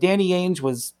 Danny Ainge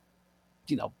was,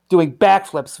 doing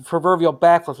backflips, proverbial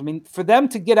backflips. I mean, for them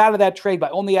to get out of that trade by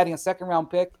only adding a second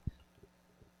round pick,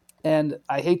 and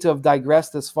I hate to have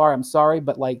digressed this far, I'm sorry,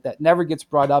 but that never gets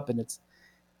brought up, and it's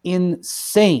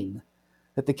insane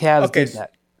that the Cavs did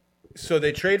that. So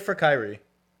they trade for Kyrie.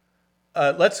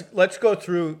 Let's go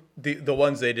through the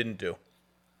ones they didn't do.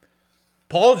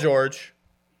 Paul George,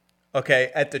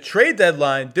 at the trade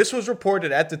deadline, this was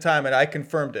reported at the time, and I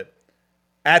confirmed it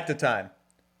at the time.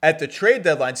 At the trade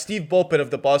deadline, Steve Bulpett of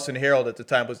the Boston Herald at the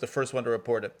time was the first one to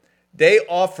report it. They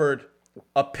offered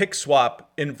a pick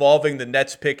swap involving the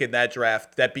Nets pick in that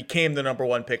draft that became the number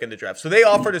 1 pick in the draft. So they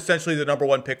offered essentially the number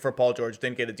 1 pick for Paul George,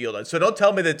 didn't get a deal done. So don't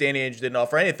tell me that Danny Ainge didn't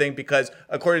offer anything, because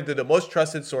according to the most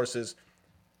trusted sources,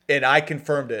 and I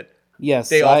confirmed it, yes,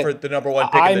 they offered the number 1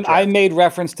 pick in the draft. I made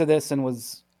reference to this and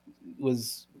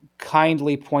was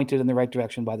kindly pointed in the right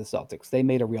direction by the Celtics. They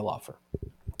made a real offer.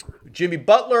 Jimmy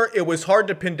Butler, it was hard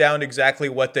to pin down exactly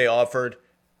what they offered.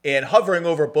 And hovering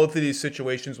over both of these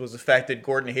situations was the fact that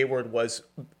Gordon Hayward was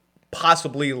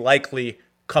possibly likely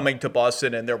coming to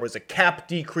Boston, and there was a cap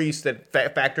decrease that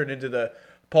factored into the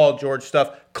Paul George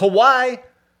stuff. Kawhi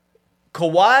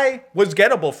was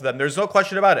gettable for them. There's no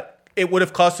question about it. It would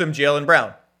have cost them Jaylen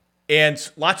Brown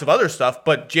and lots of other stuff,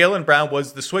 but Jaylen Brown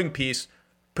was the swing piece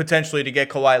potentially to get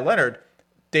Kawhi Leonard.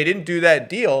 They didn't do that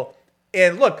deal.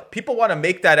 And look, people want to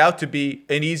make that out to be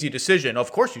an easy decision.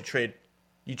 Of course you trade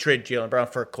Jaylen Brown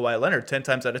for Kawhi Leonard 10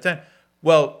 times out of 10.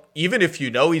 Well, even if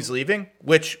he's leaving,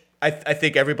 which I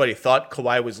think everybody thought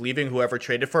Kawhi was leaving, whoever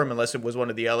traded for him, unless it was one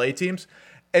of the LA teams.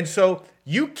 And so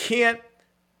you can't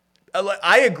 –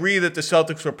 I agree that the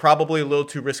Celtics were probably a little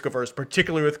too risk-averse,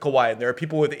 particularly with Kawhi. And there are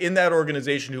people within that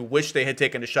organization who wish they had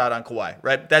taken a shot on Kawhi,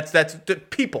 right? That's the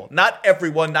people, not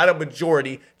everyone, not a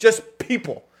majority, just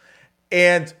people.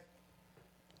 And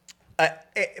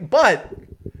but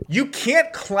you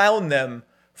can't clown them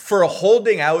for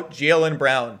holding out Jaylen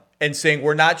Brown and saying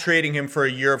we're not trading him for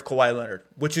a year of Kawhi Leonard,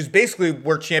 which is basically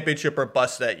we're championship or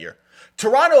bust that year.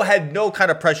 Toronto had no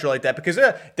kind of pressure like that because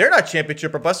they're not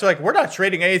championship or bust. They're like, we're not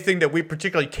trading anything that we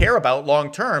particularly care about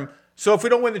long term. So if we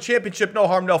don't win the championship, no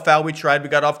harm, no foul. We tried. We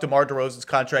got off DeMar DeRozan's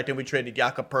contract and we traded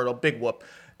Jakob Poeltl. Big whoop.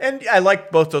 And I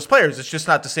like both those players. It's just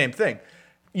not the same thing.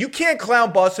 You can't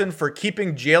clown Boston for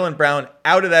keeping Jaylen Brown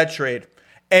out of that trade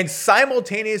and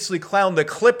simultaneously clown the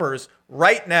Clippers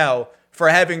right now for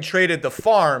having traded the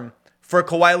farm for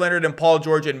Kawhi Leonard and Paul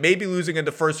George and maybe losing in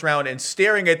the first round and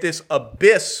staring at this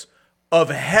abyss of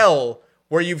hell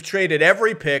where you've traded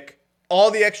every pick, all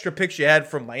the extra picks you had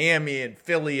from Miami and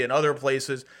Philly and other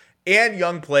places, and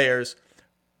young players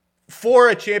for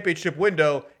a championship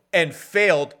window and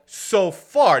failed so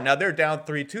far. Now they're down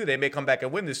 3-2. They may come back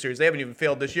and win this series. They haven't even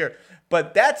failed this year.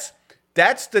 But that's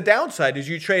the downside is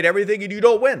you trade everything and you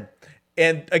don't win.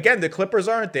 And again, the Clippers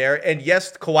aren't there. And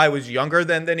yes, Kawhi was younger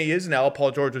than he is now.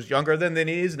 Paul George was younger than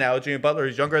he is now. Jimmy Butler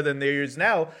is younger than he is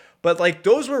now. But like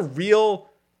those were real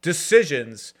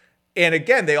decisions. And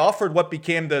again, they offered what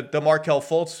became the Markelle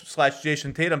Fultz /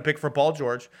 Jason Tatum pick for Paul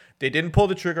George. They didn't pull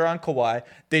the trigger on Kawhi.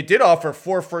 They did offer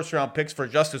 4 first-round picks for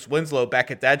Justice Winslow back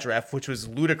at that draft, which was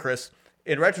ludicrous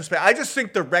in retrospect. I just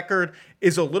think the record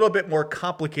is a little bit more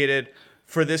complicated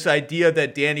for this idea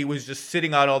that Danny was just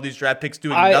sitting on all these draft picks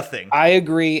doing nothing. I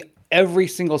agree. Every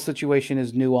single situation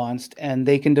is nuanced, and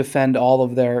they can defend all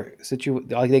of their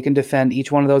they can defend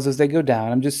each one of those as they go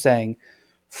down. I'm just saying,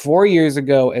 4 years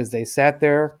ago, as they sat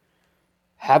there,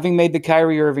 having made the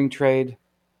Kyrie Irving trade,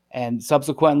 and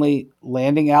subsequently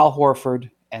landing Al Horford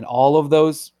and all of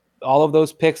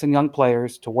those picks and young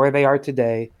players to where they are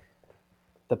today,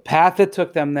 the path that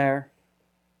took them there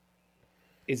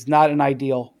is not an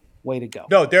ideal way to go.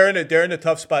 No, they're in a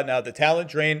tough spot now. The talent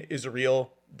drain is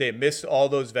real. They missed all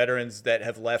those veterans that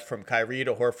have left, from Kyrie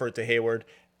to Horford to Hayward,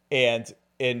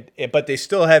 but they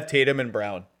still have Tatum and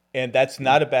Brown, and that's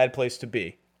not a bad place to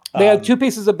be. They had two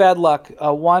pieces of bad luck.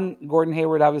 One, Gordon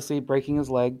Hayward obviously breaking his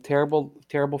leg, terrible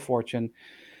fortune.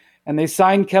 And they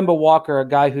signed Kemba Walker, a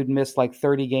guy who'd missed like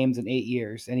 30 games in 8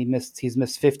 years, and he's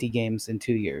missed 50 games in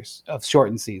 2 years of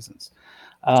shortened seasons.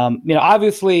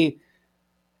 Obviously,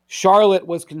 Charlotte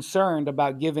was concerned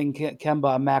about giving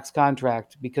Kemba a max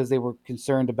contract because they were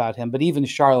concerned about him. But even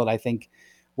Charlotte, I think,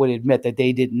 would admit that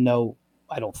they didn't know.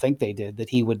 I don't think they did,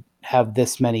 that he would have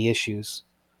this many issues.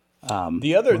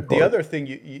 The other thing,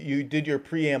 you did your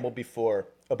preamble before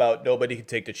about nobody can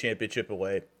take the championship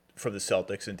away from the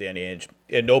Celtics and Danny Ainge,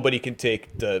 and nobody can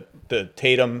take the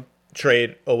Tatum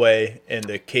trade away and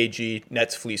the KG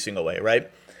Nets fleecing away,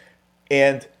 right?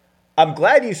 And I'm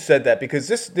glad you said that, because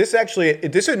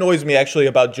this annoys me actually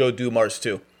about Joe Dumars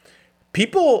too.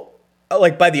 People,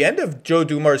 like, by the end of Joe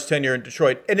Dumars' tenure in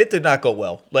Detroit, and it did not go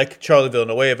well. Like Charlie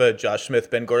Villanueva, Josh Smith,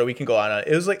 Ben Gordon, we can go on.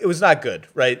 It was not good,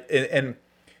 right? And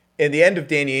the end of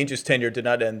Danny Ainge's tenure did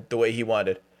not end the way he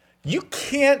wanted. You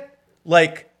can't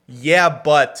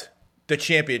but the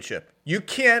championship. You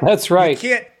can't. That's right.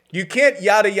 You can't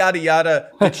yada yada yada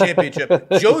the championship.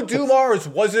 Joe Dumars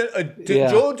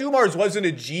wasn't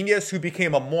a genius who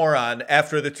became a moron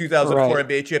after the 2004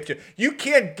 NBA championship. You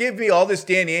can't give me all this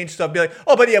Danny Ainge stuff and be like,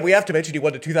 oh, but yeah, we have to mention he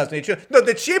won the 2008 championship. No,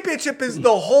 the championship is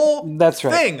the whole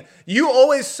thing. You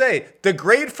always say the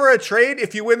grade for a trade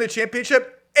if you win the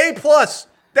championship, A+.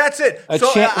 That's it.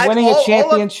 Winning a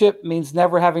championship means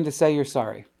never having to say you're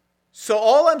sorry. So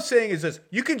all I'm saying is this: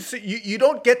 you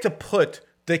don't get to put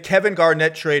the Kevin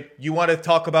Garnett trade. You want to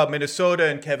talk about Minnesota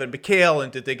and Kevin McHale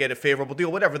and did they get a favorable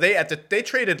deal? Whatever. They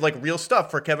traded like real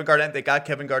stuff for Kevin Garnett. They got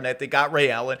Kevin Garnett. They got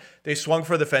Ray Allen. They swung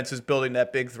for the fences building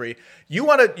that big three. You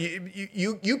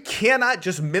cannot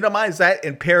just minimize that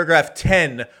in paragraph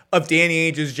 10 of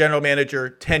Danny Ainge's general manager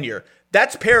tenure.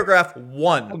 That's paragraph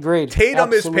 1. Agreed.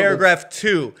 Tatum Absolutely. is paragraph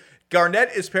 2.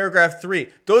 Garnett is paragraph 3.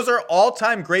 Those are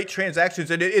all-time great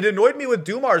transactions. And it annoyed me with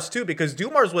Dumars too, because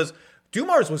Dumars was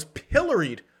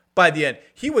pilloried by the end.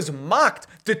 He was mocked.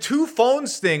 The two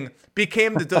phones thing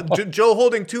became Joe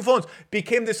holding two phones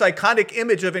became this iconic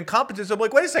image of incompetence. I'm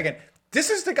like, wait a second. This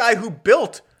is the guy who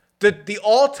built the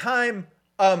all-time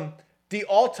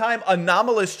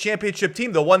anomalous championship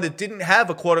team, the one that didn't have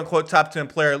a quote-unquote top 10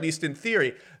 player, at least in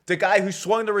theory. The guy who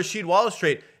swung the Rasheed Wallace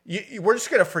trade. We're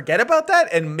just going to forget about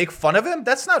that and make fun of him?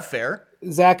 That's not fair.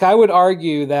 Zach, I would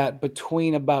argue that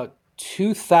between about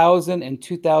 2000 and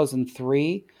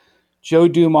 2003, Joe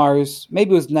Dumars,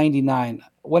 maybe it was 99.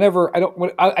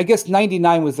 I guess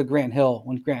 99 was the Grant Hill,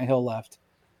 when Grant Hill left.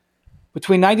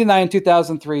 Between 99 and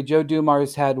 2003, Joe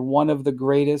Dumars had one of the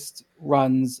greatest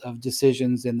runs of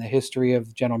decisions in the history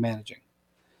of general managing.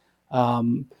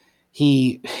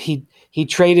 He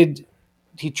traded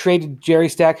Jerry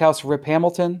Stackhouse for Rip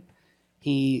Hamilton.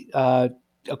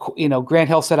 Grant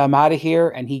Hill said, I'm out of here.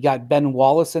 And he got Ben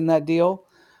Wallace in that deal.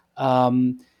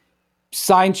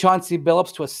 Signed Chauncey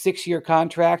Billups to a 6-year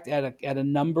contract at a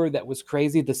number that was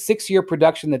crazy. The 6-year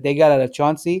production that they got out of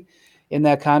Chauncey in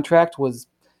that contract was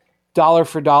dollar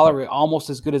for dollar,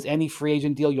 almost as good as any free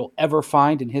agent deal you'll ever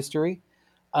find in history.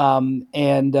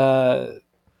 Drafted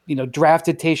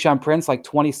Tayshaun Prince like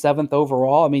 27th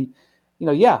overall. I mean,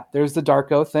 there's the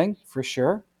Darko thing for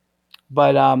sure.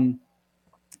 But, I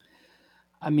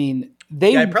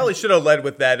probably should have led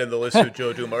with that in the list of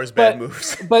Joe Dumars' bad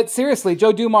moves. But seriously,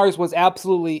 Joe Dumars was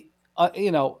absolutely,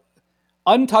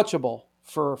 untouchable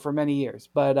for many years.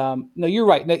 But, no, you're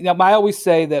right. Now, I always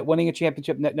say that winning a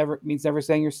championship never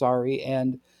saying you're sorry.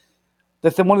 And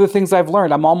one of the things I've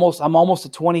learned, I'm almost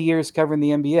at 20 years covering the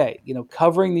NBA,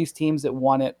 covering these teams that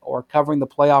won it or covering the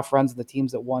playoff runs of the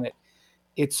teams that won it.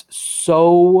 It's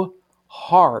so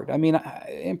hard. I mean,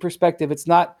 in perspective, it's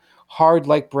not hard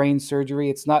like brain surgery.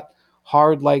 It's not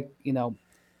hard like,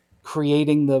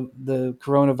 creating the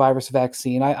coronavirus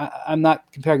vaccine. I'm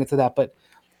not comparing it to that, but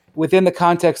within the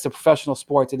context of professional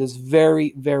sports, it is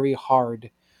very, very hard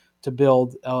to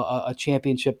build a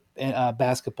championship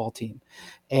basketball team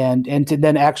and to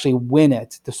then actually win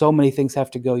it. So many things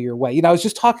have to go your way. I was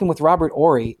just talking with Robert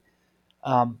Ory,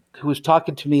 who was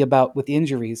talking to me about with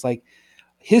injuries, like,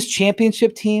 his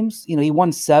championship teams, he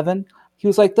won 7. He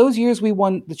was like, those years we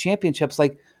won the championships,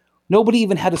 like nobody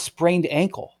even had a sprained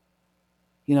ankle.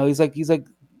 He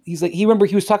remember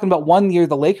he was talking about one year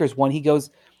the Lakers won. He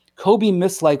goes, Kobe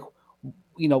missed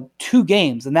 2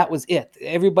 games and that was it.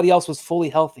 Everybody else was fully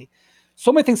healthy.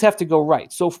 so many things have to go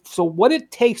right. So what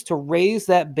it takes to raise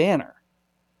that banner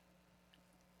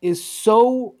is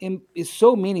so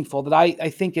meaningful that I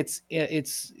think it's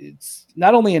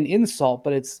not only an insult,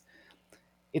 but it's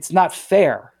not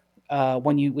fair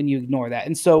when you ignore that.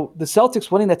 And so the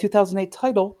Celtics winning that 2008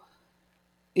 title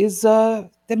is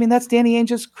that's Danny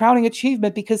Ainge's crowning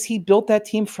achievement, because he built that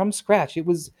team from scratch. It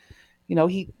was,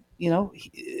 Rick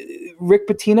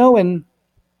Pitino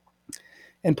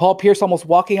and Paul Pierce almost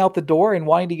walking out the door and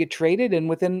wanting to get traded, and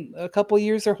within a couple of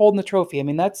years they're holding the trophy. I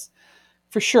mean, that's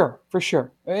for sure.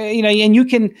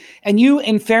 And you,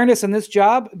 in fairness in this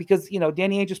job, because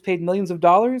Danny Ainge was paid millions of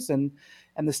dollars and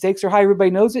the stakes are high,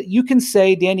 everybody knows it. You can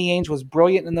say Danny Ainge was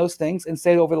brilliant in those things and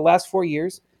say over the last 4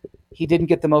 years he didn't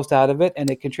get the most out of it, and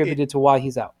it contributed to why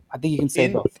he's out. I think you can say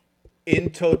both. In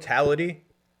totality,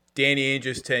 Danny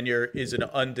Ainge's tenure is an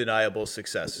undeniable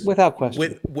success. Without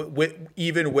question.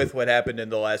 Even with what happened in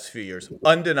the last few years.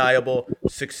 Undeniable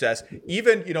success.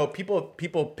 Even, people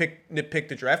nitpick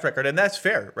the draft record, and that's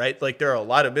fair, right? Like, there are a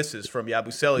lot of misses, from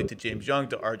Yabusele to James Young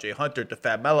to RJ Hunter to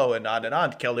Fab Melo and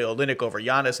on, Kelly Olynyk over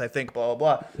Giannis, I think, blah,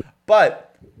 blah, blah. But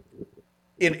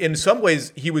in some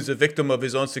ways, he was a victim of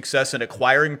his own success in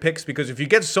acquiring picks, because if you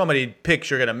get so many picks,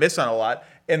 you're going to miss on a lot.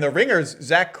 And the Ringers,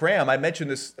 Zach Cram, I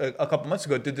mentioned this a couple months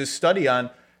ago, did this study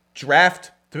on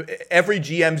every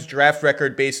GM's draft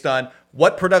record based on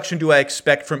what production do I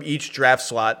expect from each draft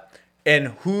slot, and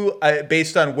who,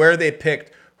 based on where they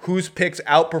picked, whose picks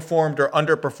outperformed or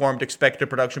underperformed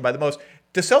expected production by the most.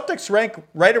 The Celtics rank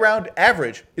right around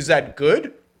average. Is that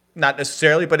good? Not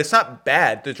necessarily, but it's not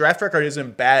bad. The draft record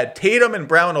isn't bad. Tatum and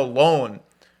Brown alone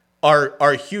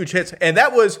are huge hits. And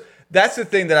that's the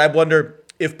thing that I wonder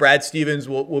if Brad Stevens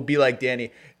will be like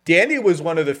Danny. Danny was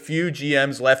one of the few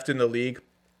GMs left in the league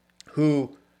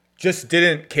who just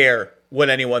didn't care what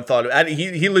anyone thought of him.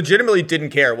 He legitimately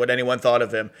didn't care what anyone thought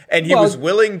of him. And he was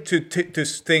willing to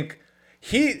think.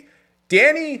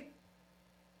 Danny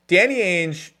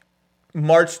Ainge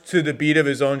marched to the beat of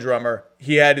his own drummer.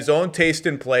 He had his own taste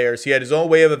in players. He had his own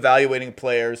way of evaluating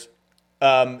players.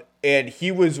 And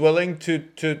he was willing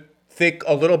to think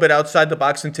a little bit outside the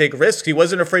box and take risks. He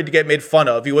wasn't afraid to get made fun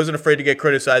of. He wasn't afraid to get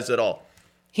criticized at all.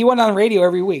 He went on radio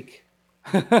every week.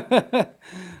 And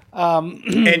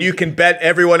you can bet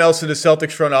everyone else in the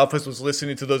Celtics front office was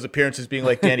listening to those appearances being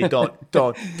like, Danny, don't.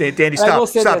 Danny,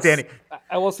 stop, Danny.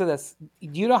 I will say this.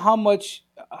 Do you know how much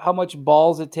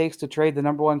balls it takes to trade the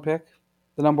number one pick,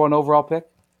 the number one overall pick?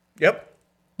 Yep.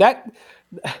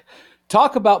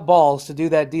 Talk about balls to do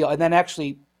that deal and then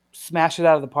actually smash it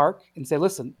out of the park and say,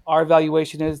 listen, our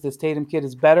evaluation is this Tatum kid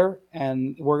is better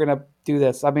and we're going to do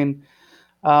this. I mean,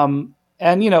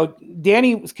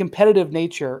 Danny's competitive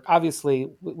nature obviously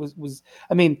was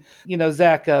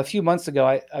Zach, a few months ago,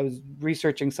 I was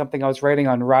researching something I was writing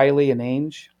on Riley and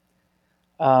Ainge.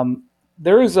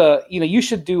 There is you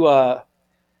should do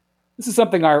this is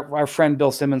something our friend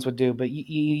Bill Simmons would do, but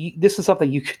this is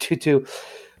something you could do too.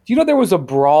 Do you know there was a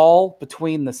brawl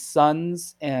between the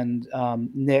Suns and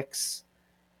Knicks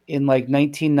in like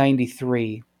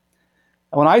 1993?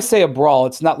 And when I say a brawl,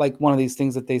 it's not like one of these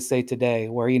things that they say today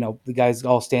where, the guys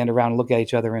all stand around and look at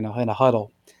each other in a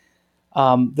huddle.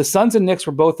 The Suns and Knicks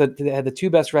were both had the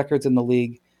two best records in the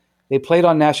league. They played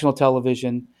on national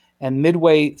television, and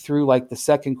midway through like the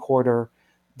second quarter,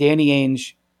 Danny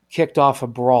Ainge kicked off a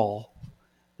brawl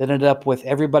that ended up with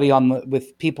everybody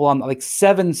with people on, like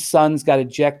 7 Suns got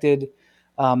ejected.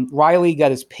 Riley got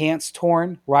his pants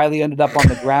torn. Riley ended up on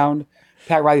the ground.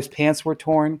 Pat Riley's pants were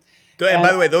torn. And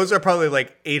by the way, those are probably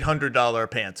like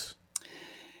 $800 pants.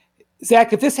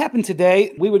 Zach, if this happened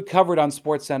today, we would cover it on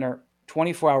SportsCenter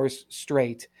 24 hours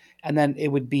straight, and then it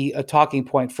would be a talking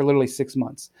point for literally 6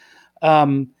 months.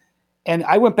 And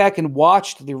I went back and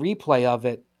watched the replay of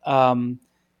it, the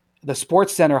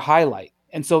SportsCenter highlight.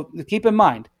 And so keep in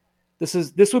mind,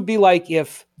 this would be like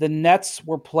if the Nets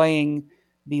were playing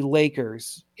the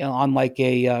Lakers on like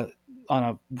on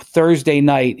a Thursday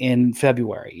night in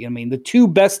February. I mean, the two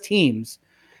best teams,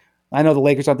 I know the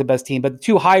Lakers aren't the best team, but the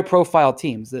two high-profile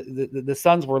teams, the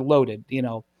Suns were loaded,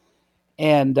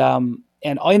 and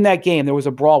in that game there was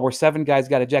a brawl where 7 guys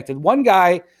got ejected. One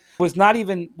guy was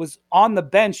on the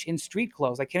bench in street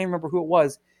clothes. I can't even remember who it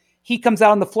was. He comes out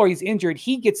on the floor. He's injured.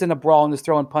 He gets in a brawl and is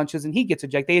throwing punches, and he gets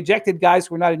ejected. They ejected guys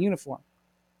who were not in uniform.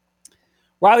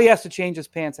 Riley has to change his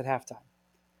pants at halftime,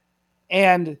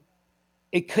 and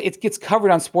it gets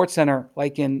covered on SportsCenter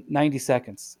like in 90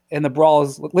 seconds. And the brawl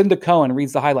is, Linda Cohen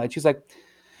reads the highlight. She's like,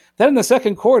 then in the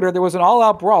second quarter, there was an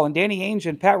all-out brawl, and Danny Ainge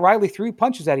and Pat Riley threw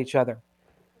punches at each other.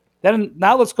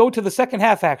 Now let's go to the second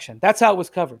half action. That's how it was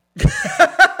covered.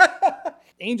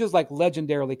 Ainge is like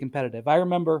legendarily competitive. I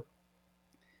remember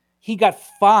he got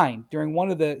fined during one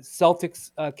of the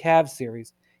Celtics Cavs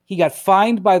series. He got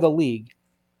fined by the league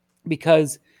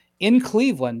because in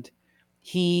Cleveland,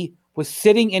 he was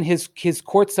sitting in his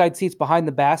courtside seats behind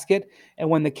the basket, and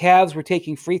when the Cavs were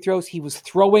taking free throws, he was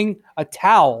throwing a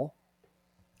towel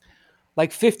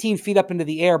like 15 feet up into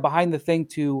the air behind the thing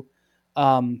to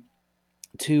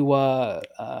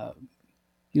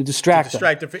distract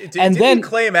them. And then he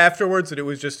claim afterwards that it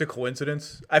was just a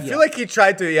coincidence? I feel like he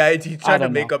tried to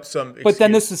make up some excuse. But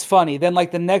then this is funny. Then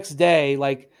like the next day,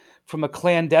 like from a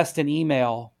clandestine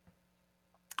email,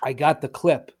 I got the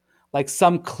clip, like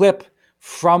some clip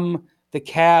from the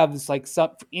Cavs, like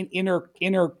some inner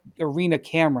arena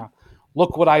camera.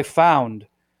 Look what I found,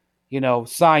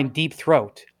 signed Deep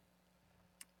Throat.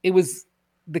 It was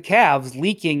the Cavs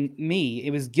leaking me.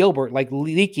 It was Gilbert like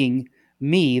leaking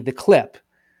me the clip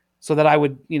so that I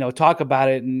would, talk about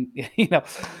it and,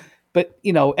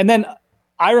 and then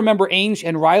I remember Ainge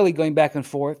and Riley going back and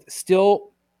forth.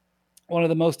 Still one of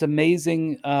the most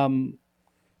amazing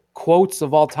quotes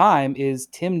of all time is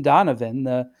Tim Donovan,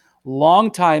 the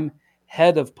longtime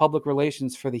head of public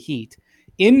relations for the Heat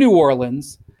in New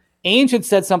Orleans. Ainge had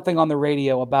said something on the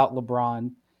radio about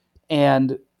LeBron,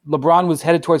 and LeBron was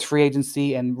headed towards free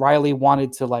agency, and Riley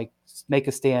wanted to like make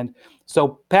a stand.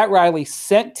 So Pat Riley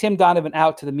sent Tim Donovan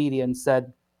out to the media and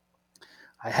said,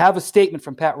 I have a statement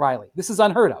from Pat Riley. This is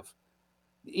unheard of,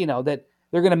 that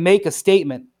they're going to make a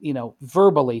statement,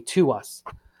 verbally to us.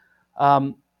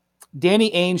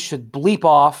 Danny Ainge should bleep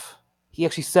off. He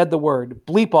actually said the word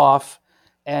bleep off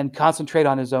and concentrate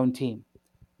on his own team.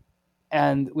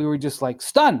 And we were just like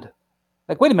stunned.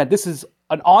 Like, wait a minute, this is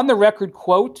an on the record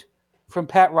quote from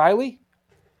Pat Riley?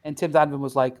 And Tim Donovan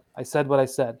was like, I said what I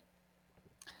said.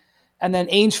 And then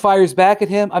Ainge fires back at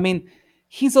him. I mean,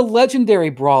 he's a legendary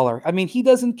brawler. I mean, he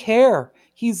doesn't care.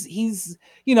 He's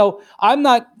I'm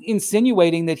not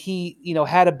insinuating that he,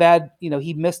 had a bad,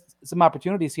 he missed some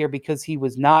opportunities here because he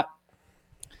was not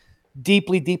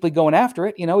deeply going after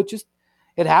it.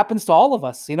 It happens to all of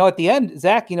us. At the end,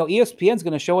 Zach, ESPN's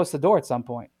going to show us the door at some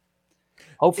point.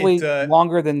 Hopefully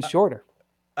longer than shorter.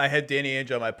 I had Danny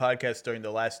Ainge on my podcast during The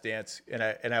Last Dance,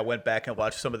 and I went back and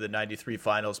watched some of the 93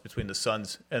 finals between the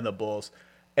Suns and the Bulls.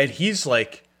 And he's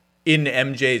like in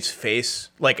MJ's face,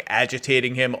 like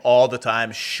agitating him all the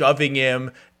time, shoving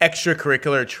him,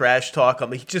 extracurricular trash talk.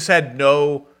 He just had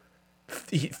no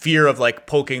fear of like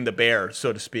poking the bear,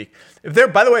 so to speak.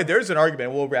 By the way, there's an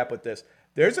argument, we'll wrap with this.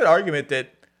 There's an argument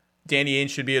that Danny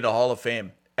Ainge should be in the Hall of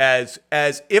Fame. As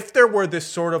if there were this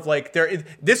sort of like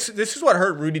this is what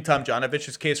hurt Rudy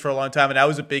Tomjanovich's case for a long time, and I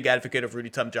was a big advocate of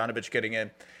Rudy Tomjanovich getting in,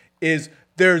 is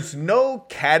there's no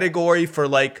category for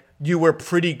like you were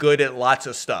pretty good at lots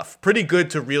of stuff, pretty good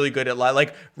to really good at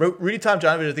like Rudy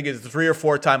Tomjanovich, I think is a 3 or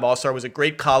 4 time All-Star, was a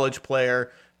great college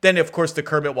player. Then of course the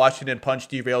Kermit Washington punch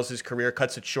derails his career,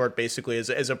 cuts it short basically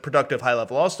as a productive high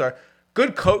level All-Star.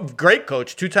 Good coach, great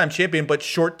coach, 2-time champion, but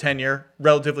short tenure,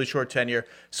 relatively short tenure.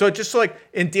 So just like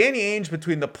in Danny Ainge,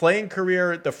 between the playing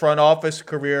career, the front office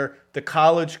career, the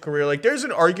college career, like there's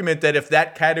an argument that if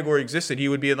that category existed, he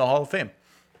would be in the Hall of Fame.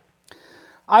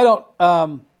 I don't,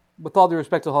 with all due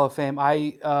respect to the Hall of Fame,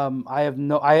 I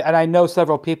know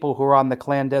several people who are on the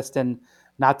clandestine,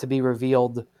 not to be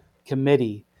revealed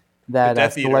committee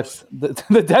that selects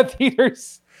the Death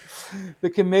Eaters, the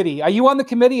committee. Are you on the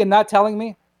committee and not telling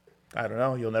me? I don't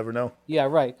know. You'll never know. Yeah,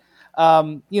 right.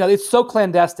 It's so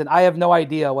clandestine. I have no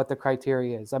idea what the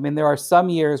criteria is. I mean, there are some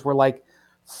years where like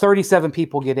 37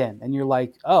 people get in, and you're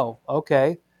like, oh,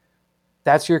 okay,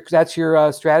 that's your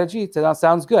strategy. That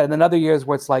sounds good. And then other years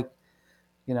where it's like,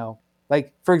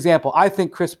 like for example, I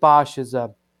think Chris Bosh is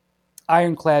a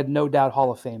ironclad, no doubt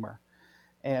Hall of Famer.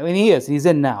 And, I mean, he is. He's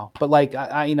in now. But like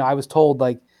I was told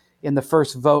like in the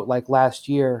first vote like last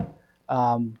year.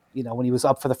 When he was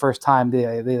up for the first time,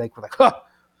 they like were like, huh,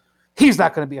 he's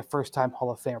not going to be a first-time Hall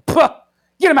of Famer. Puh,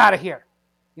 get him out of here.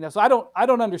 So I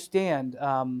don't understand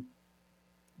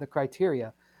the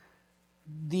criteria.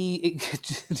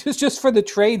 Just for the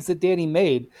trades that Danny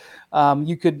made,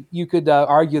 you could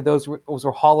argue those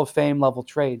were Hall of Fame level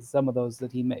trades. Some of those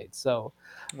that he made. So.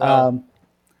 Enough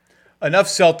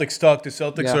Celtics talk. The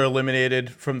Celtics are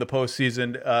eliminated from the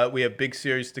postseason. We have big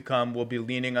series to come. We'll be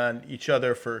leaning on each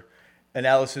other for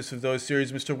analysis of those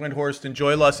series. Mr. Windhorst,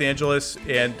 enjoy Los Angeles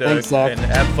and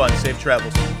have fun. Safe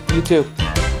travels. You too.